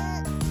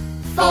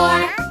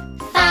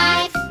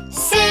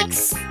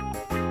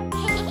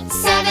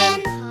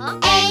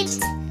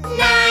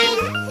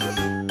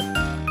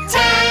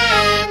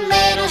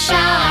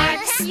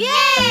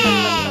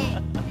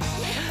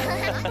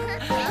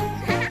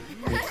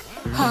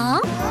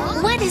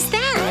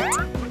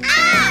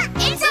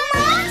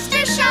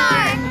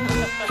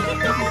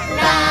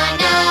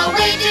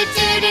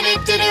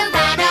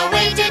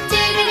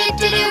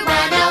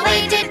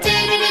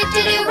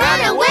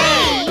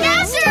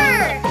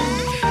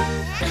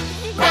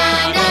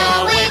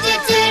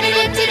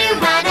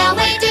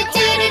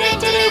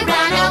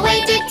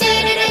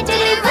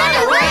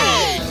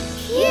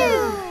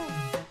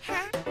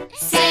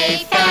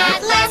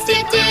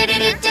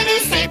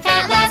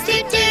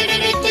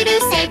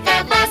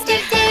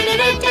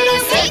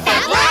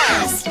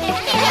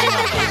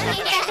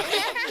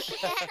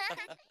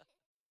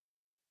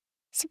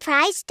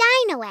 surprise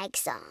dino egg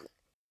song.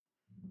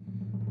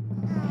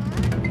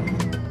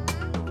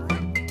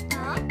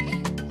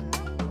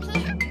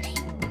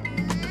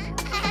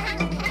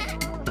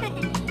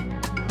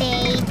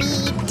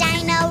 Baby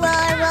dino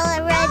roar,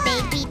 roar, roar.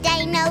 Baby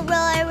dino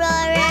roar,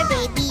 roar, roar.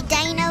 Baby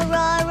dino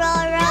roar,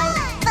 roar, roar.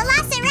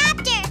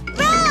 Velociraptor,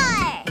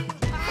 roar!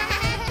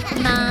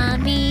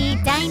 Mommy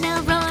dino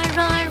roar,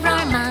 roar,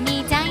 roar. Mommy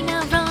dino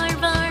roar,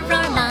 roar,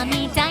 roar.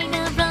 Mommy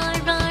dino roar,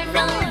 roar,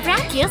 roar.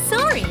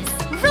 Brachiosaurus,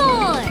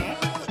 roar!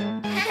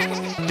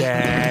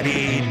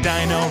 Daddy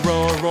dino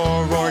roar,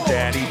 roar, roar.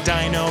 Daddy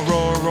dino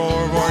roar,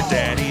 roar, roar.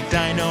 Daddy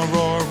dino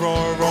roar,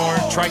 roar, roar.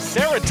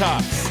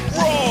 Triceratops,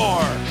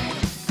 roar!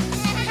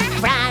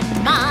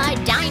 Grandma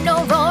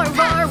dino roar,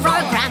 roar,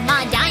 roar. Grandma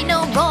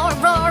dino roar,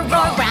 roar,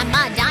 roar.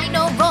 Grandma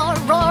dino roar,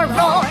 roar,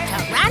 roar.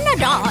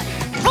 Pteranodon,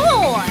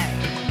 roar!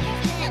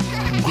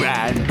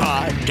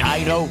 Grandpa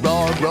Dino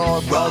roar,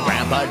 roar, roar.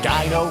 Grandpa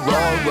Dino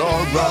roar,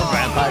 roar, roar.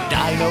 Grandpa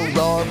Dino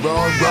roar,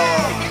 roar,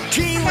 roar.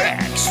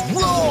 T-Rex,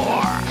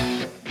 roar!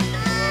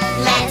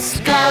 Let's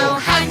go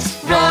hunt,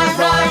 roar,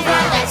 roar,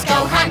 roar. Let's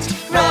go hunt,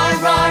 roar,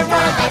 roar,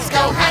 roar. Let's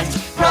go hunt,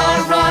 roar,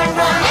 roar,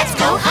 roar. Let's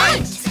go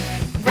hunt!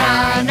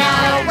 Run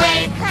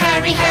away,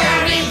 hurry,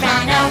 hurry,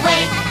 run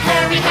away.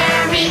 Hurry,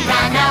 hurry,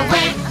 run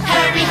away.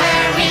 Hurry,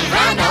 hurry,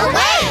 run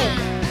away.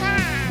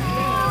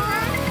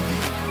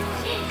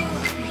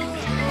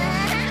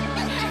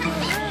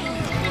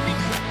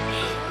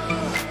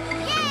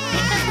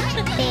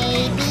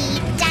 Baby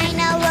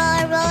dino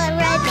roar, roar,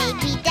 roar.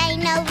 Baby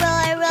dino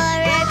roar, roar,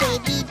 roar.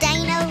 Baby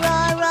dino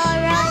roar, roar,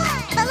 roar.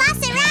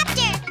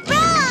 Velociraptor,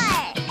 roar!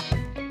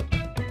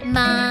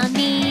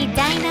 Mommy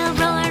dino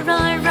roar,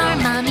 roar, roar.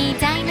 Mommy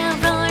dino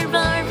roar,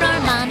 roar, roar.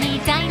 Mommy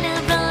dino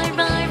roar,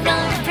 roar,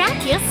 roar.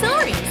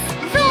 Brachiosaurus,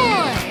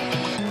 roar!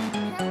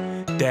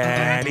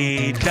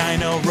 Daddy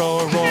dino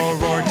roar, roar,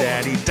 roar.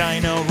 Daddy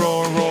dino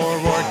roar, roar,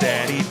 roar.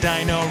 Daddy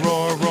dino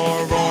roar,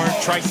 roar, roar.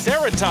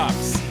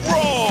 Triceratops,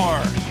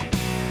 roar!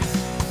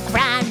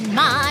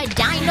 Grandma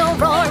dino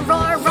roar,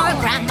 roar, roar.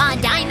 Grandma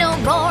dino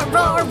roar,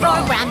 roar,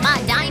 roar. Grandma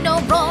dino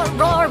roar,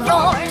 roar,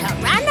 roar.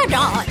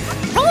 Pteranodon,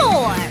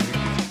 roar!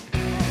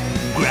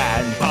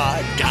 Grandpa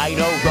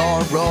Dino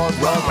roar, roar,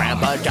 roar.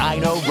 Grandpa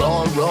Dino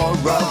roar, roar,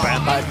 roar.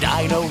 Grandpa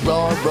Dino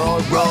roar,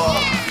 roar, roar.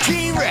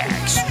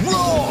 T-Rex,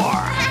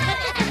 roar!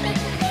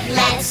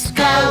 Let's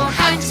go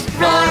hunt,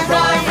 roar,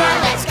 roar, roar.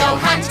 Let's go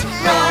hunt,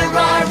 roar,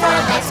 roar,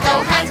 roar. Let's go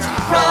hunt,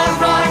 roar,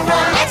 roar,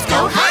 roar. Let's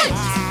go hunt!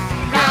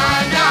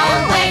 Run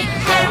away,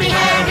 hurry,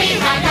 hurry,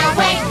 run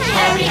away.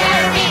 Hurry,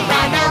 hurry,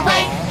 run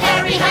away.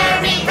 Hurry,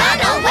 hurry,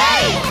 run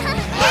away.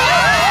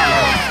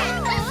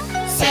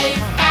 Safe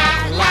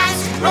at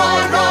last,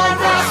 roar, roar,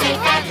 roar.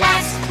 Safe at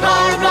last,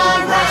 roar, roar,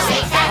 roar.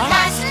 Safe at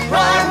last,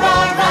 roar,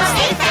 roar, roar.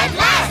 Safe at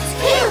last.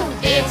 Phew!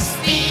 It's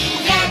the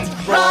end,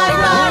 roar,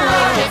 roar,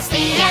 roar. It's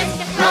the end,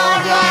 roar,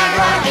 roar,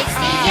 roar. It's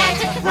the end,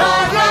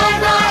 roar, roar,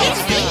 roar.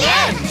 It's the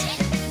end,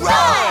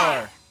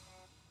 roar!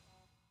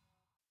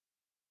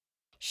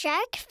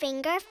 Shark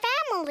Finger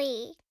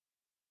Family.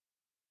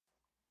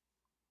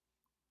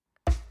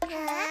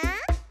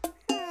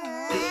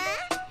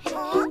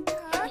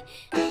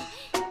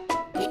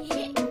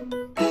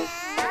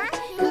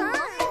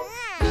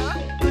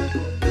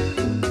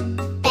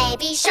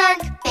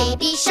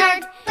 Baby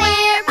shark,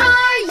 where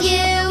are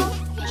you?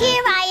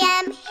 Here I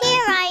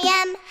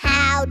am,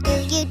 how do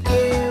you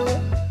do?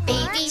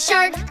 Baby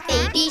shark,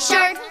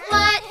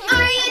 what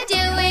are you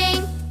doing?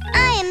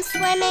 I am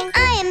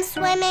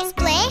swimming,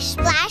 splish,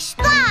 splash,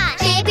 splash.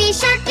 Baby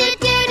shark, do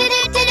do do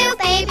do do do.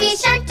 Baby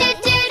shark, do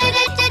do do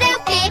do do do.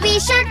 Baby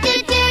shark, do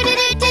do do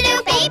do do do.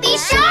 Baby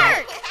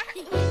shark.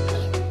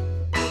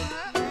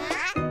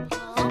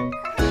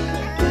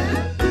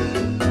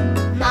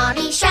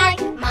 Mommy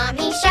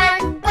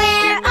shark,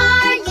 where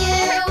are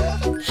you?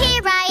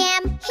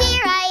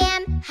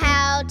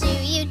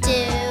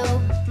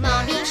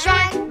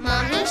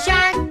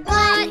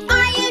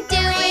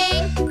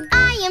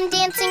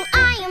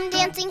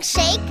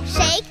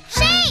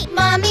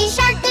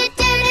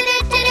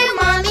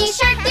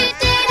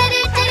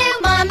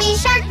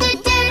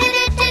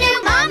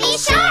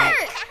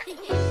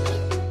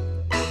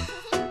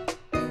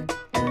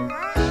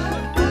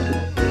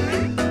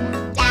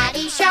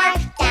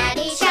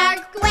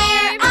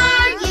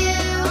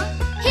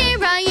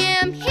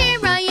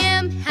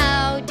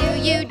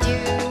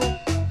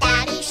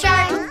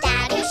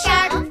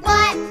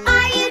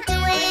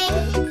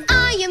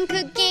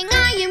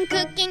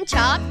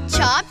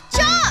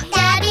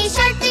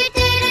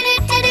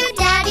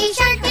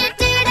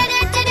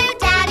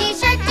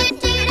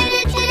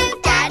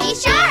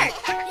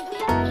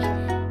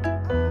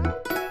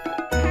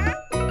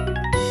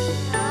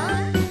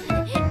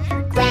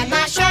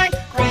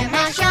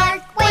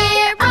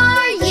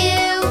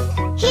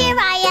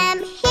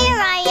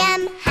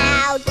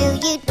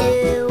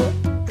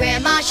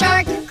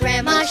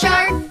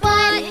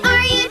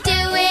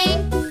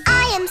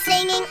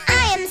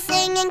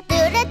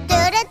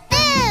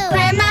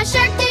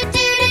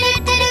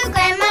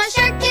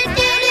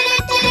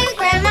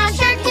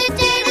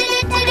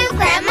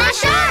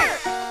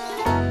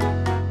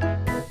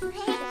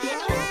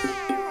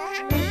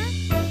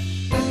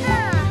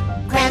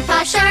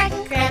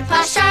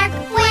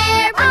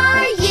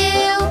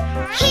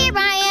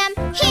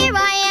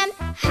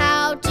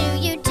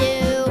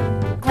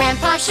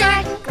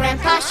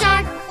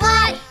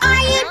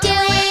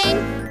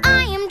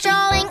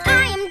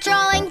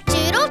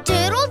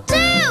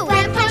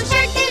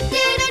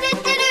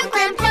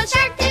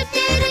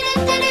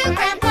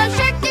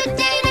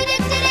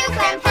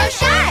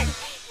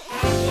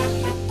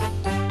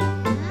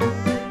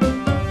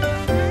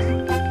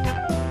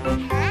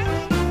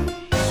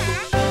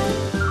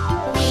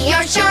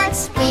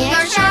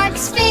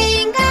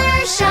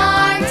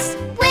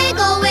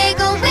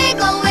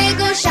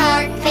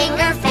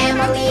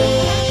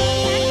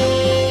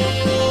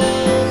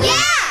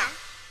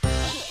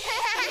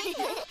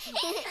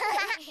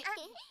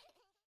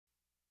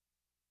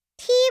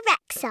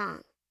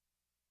 song.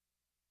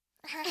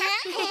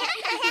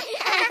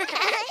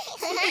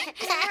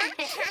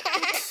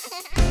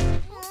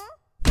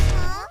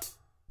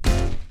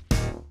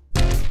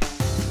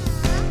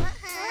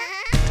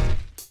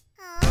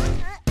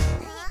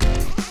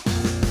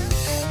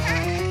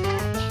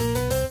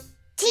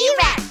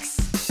 T-Rex,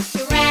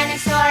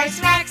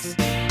 Tyrannosaurus Rex,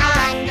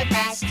 I'm the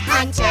best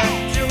hunter.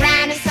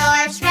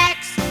 Tyrannosaurus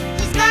Rex,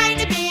 he's going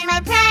to be my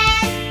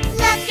prey.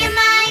 Look at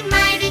my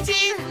mighty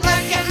teeth,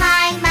 look at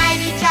my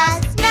mighty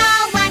jaws.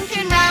 No one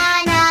can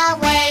run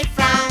away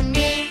from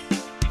me.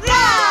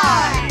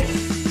 Roar!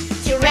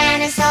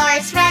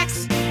 Tyrannosaurus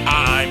Rex,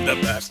 I'm the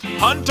best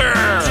hunter.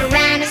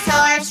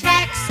 Tyrannosaurus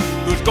Rex,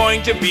 Who's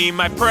going to be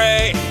my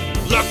prey?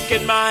 Look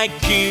at my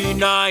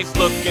keen eyes,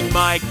 look at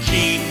my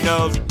keen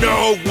nose.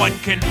 No one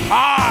can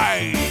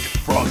hide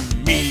from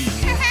me.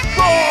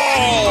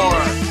 Roar!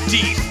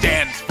 T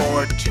stands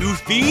for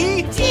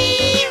toothy.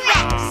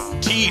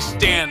 T-Rex, T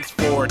stands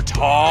for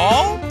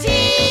tall.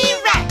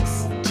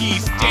 T-Rex, T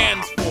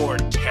stands for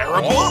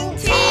terrible.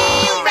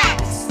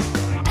 T-Rex.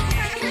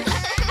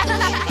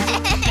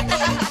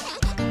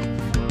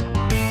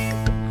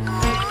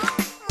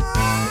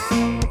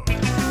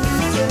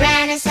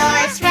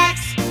 Tyrannosaurus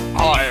Rex,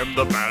 I am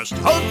the best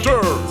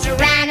hunter.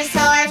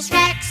 Tyrannosaurus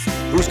Rex,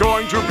 Who's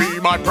going to be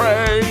my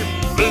prey?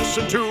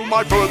 Listen to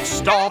my foot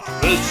stomp,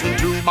 listen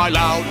to my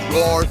loud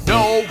roar.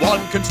 No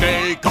one can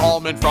stay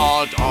calm in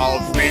front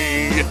of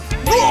me.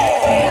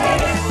 Roar!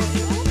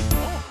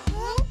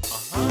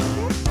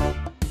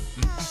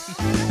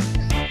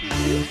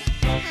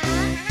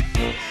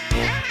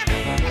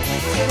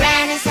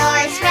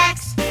 Tyrannosaurus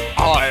Rex,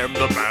 I am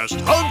the best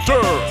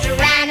hunter.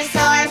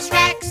 Tyrannosaurus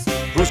Rex,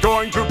 Who's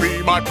going to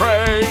be my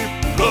prey?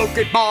 Look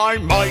at my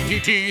mighty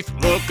teeth,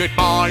 look at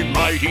my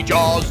mighty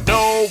jaws.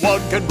 No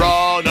one can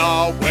run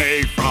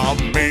away from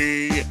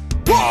me.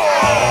 Roar!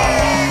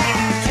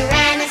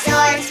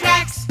 Tyrannosaurus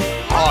Rex,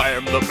 I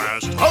am the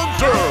best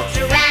hunter.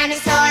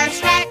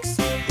 Tyrannosaurus Rex,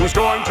 Who's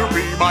going to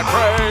be my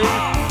prey?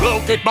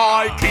 Look at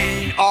my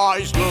keen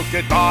eyes, look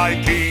at my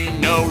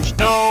keen nose.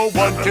 No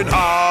one can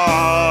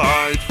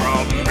hide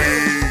from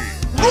me.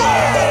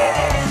 Roar!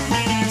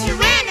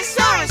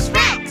 Tyrannosaurus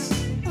Rex,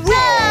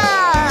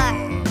 roar!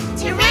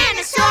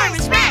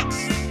 Tyrannosaurus Rex,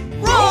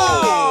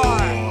 roar!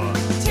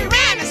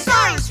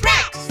 Tyrannosaurus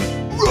Rex,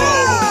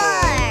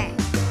 roar!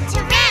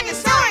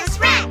 Tyrannosaurus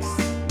Rex,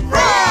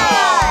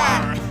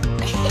 roar!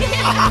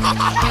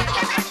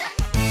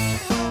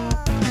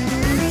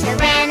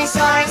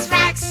 Tyrannosaurus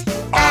Rex,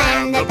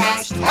 I'm the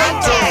best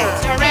hunter.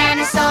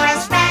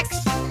 Tyrannosaurus Rex,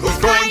 Who's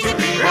going to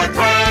be my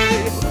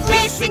prey?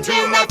 listen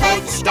to my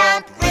foot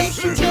stomp,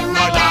 listen to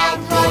my loud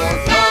roar.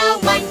 No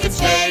one can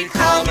stay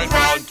calm in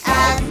front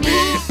of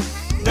me.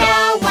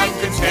 No one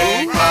can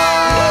stay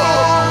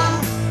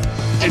calm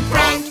in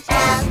front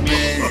of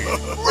me.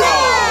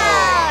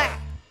 Roar!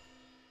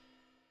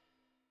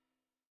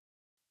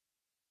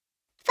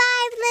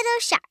 5 little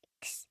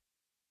sharks.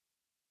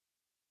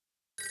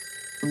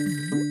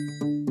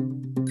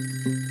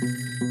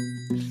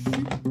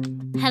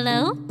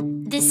 Hello,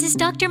 this is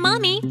Dr.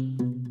 Mommy.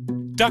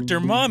 Dr.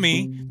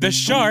 Mommy, the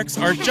sharks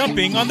are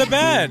jumping on the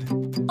bed.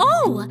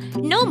 Oh,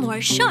 no more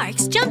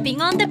sharks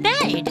jumping on the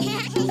bed. 5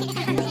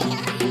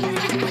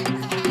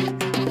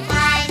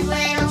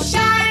 little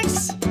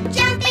sharks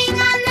jumping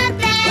on the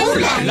bed. Ooh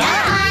la la!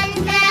 One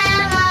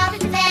fell off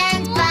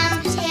and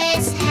bumped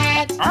his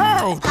head.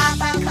 Ouch!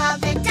 Papa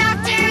called the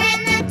doctor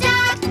and the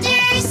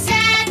doctor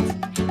said,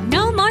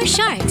 No more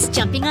sharks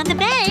jumping on the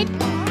bed.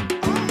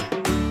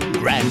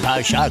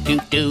 Grandpa Shark doo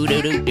doo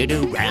doo doo doo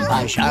doo.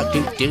 Grandpa Shark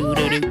doo doo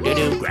doo doo doo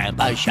doo.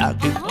 Grandpa Shark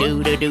doo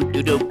doo doo doo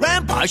doo doo.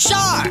 Grandpa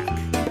Shark! 4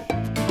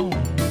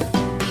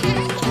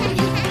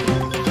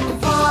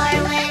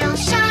 little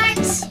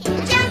sharks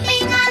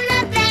jumping on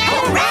the bed.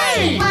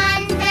 Hooray!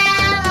 One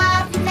fell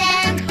off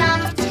and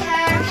bumped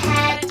her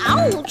head.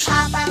 Ouch!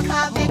 Papa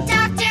called the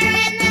doctor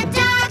and the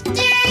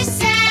doctor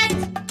said,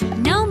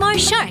 No more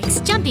sharks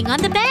jumping on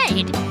the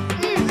bed.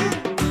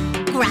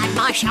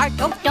 Grandma Shark,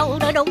 do do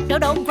do do do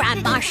do.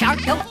 Grandma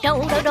Shark, do do do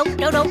do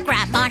do do.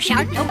 Grandma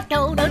Shark, do do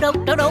do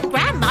do do do.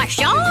 Grandma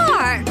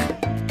Shark.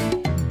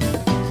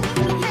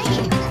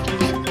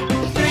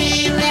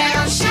 3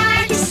 little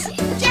sharks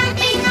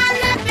jumping on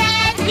the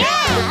bed.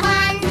 Yeah!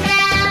 One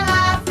fell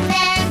off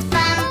and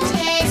bumped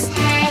his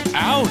head.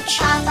 Ouch!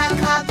 Papa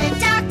called the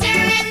doctor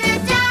and the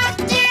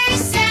doctor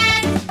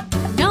said,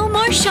 No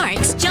more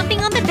sharks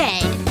jumping on the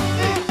bed.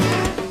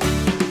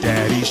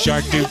 Daddy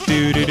shark doo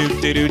doo doo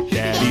doo doo doo.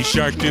 Daddy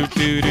shark doo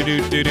doo doo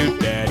doo doo doo.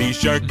 Daddy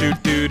shark doo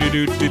doo doo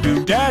doo doo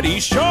doo. Daddy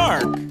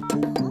shark!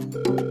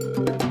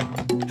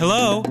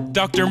 Hello,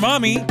 Dr.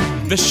 Mommy.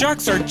 The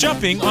sharks are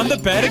jumping on the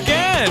bed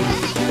again. 2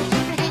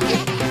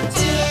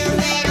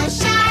 little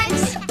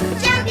sharks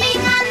jumping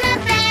on the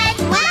bed.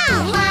 Wow!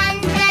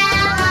 One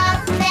fell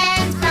off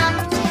and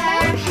bumped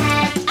her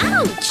head.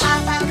 Ouch!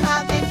 Papa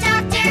called the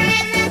doctor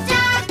and the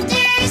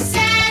doctor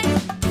said,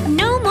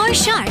 No more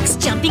sharks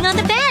jumping on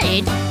the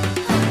bed.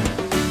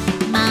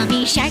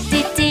 Mommy shark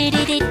do do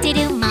do do do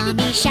do.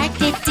 Mommy shark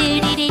do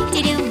do do do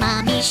do do.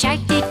 Mommy shark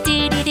do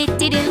do do do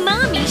do do.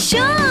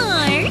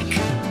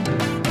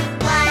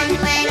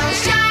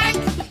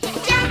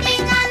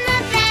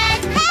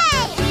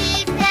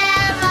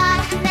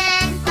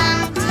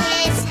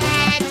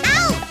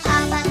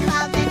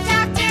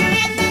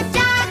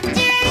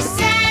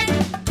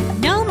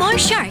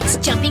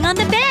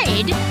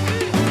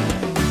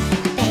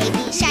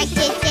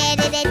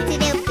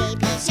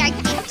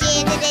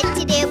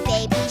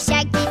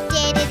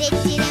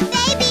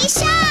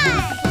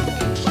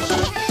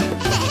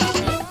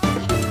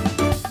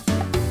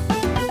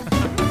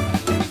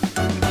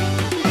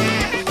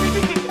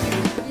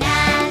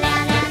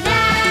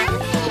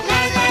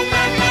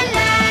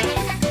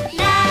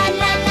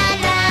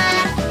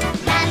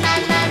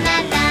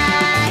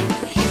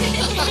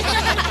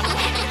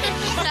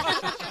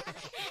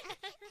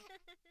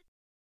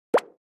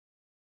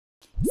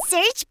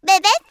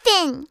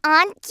 Bebefinn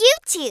on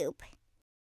YouTube.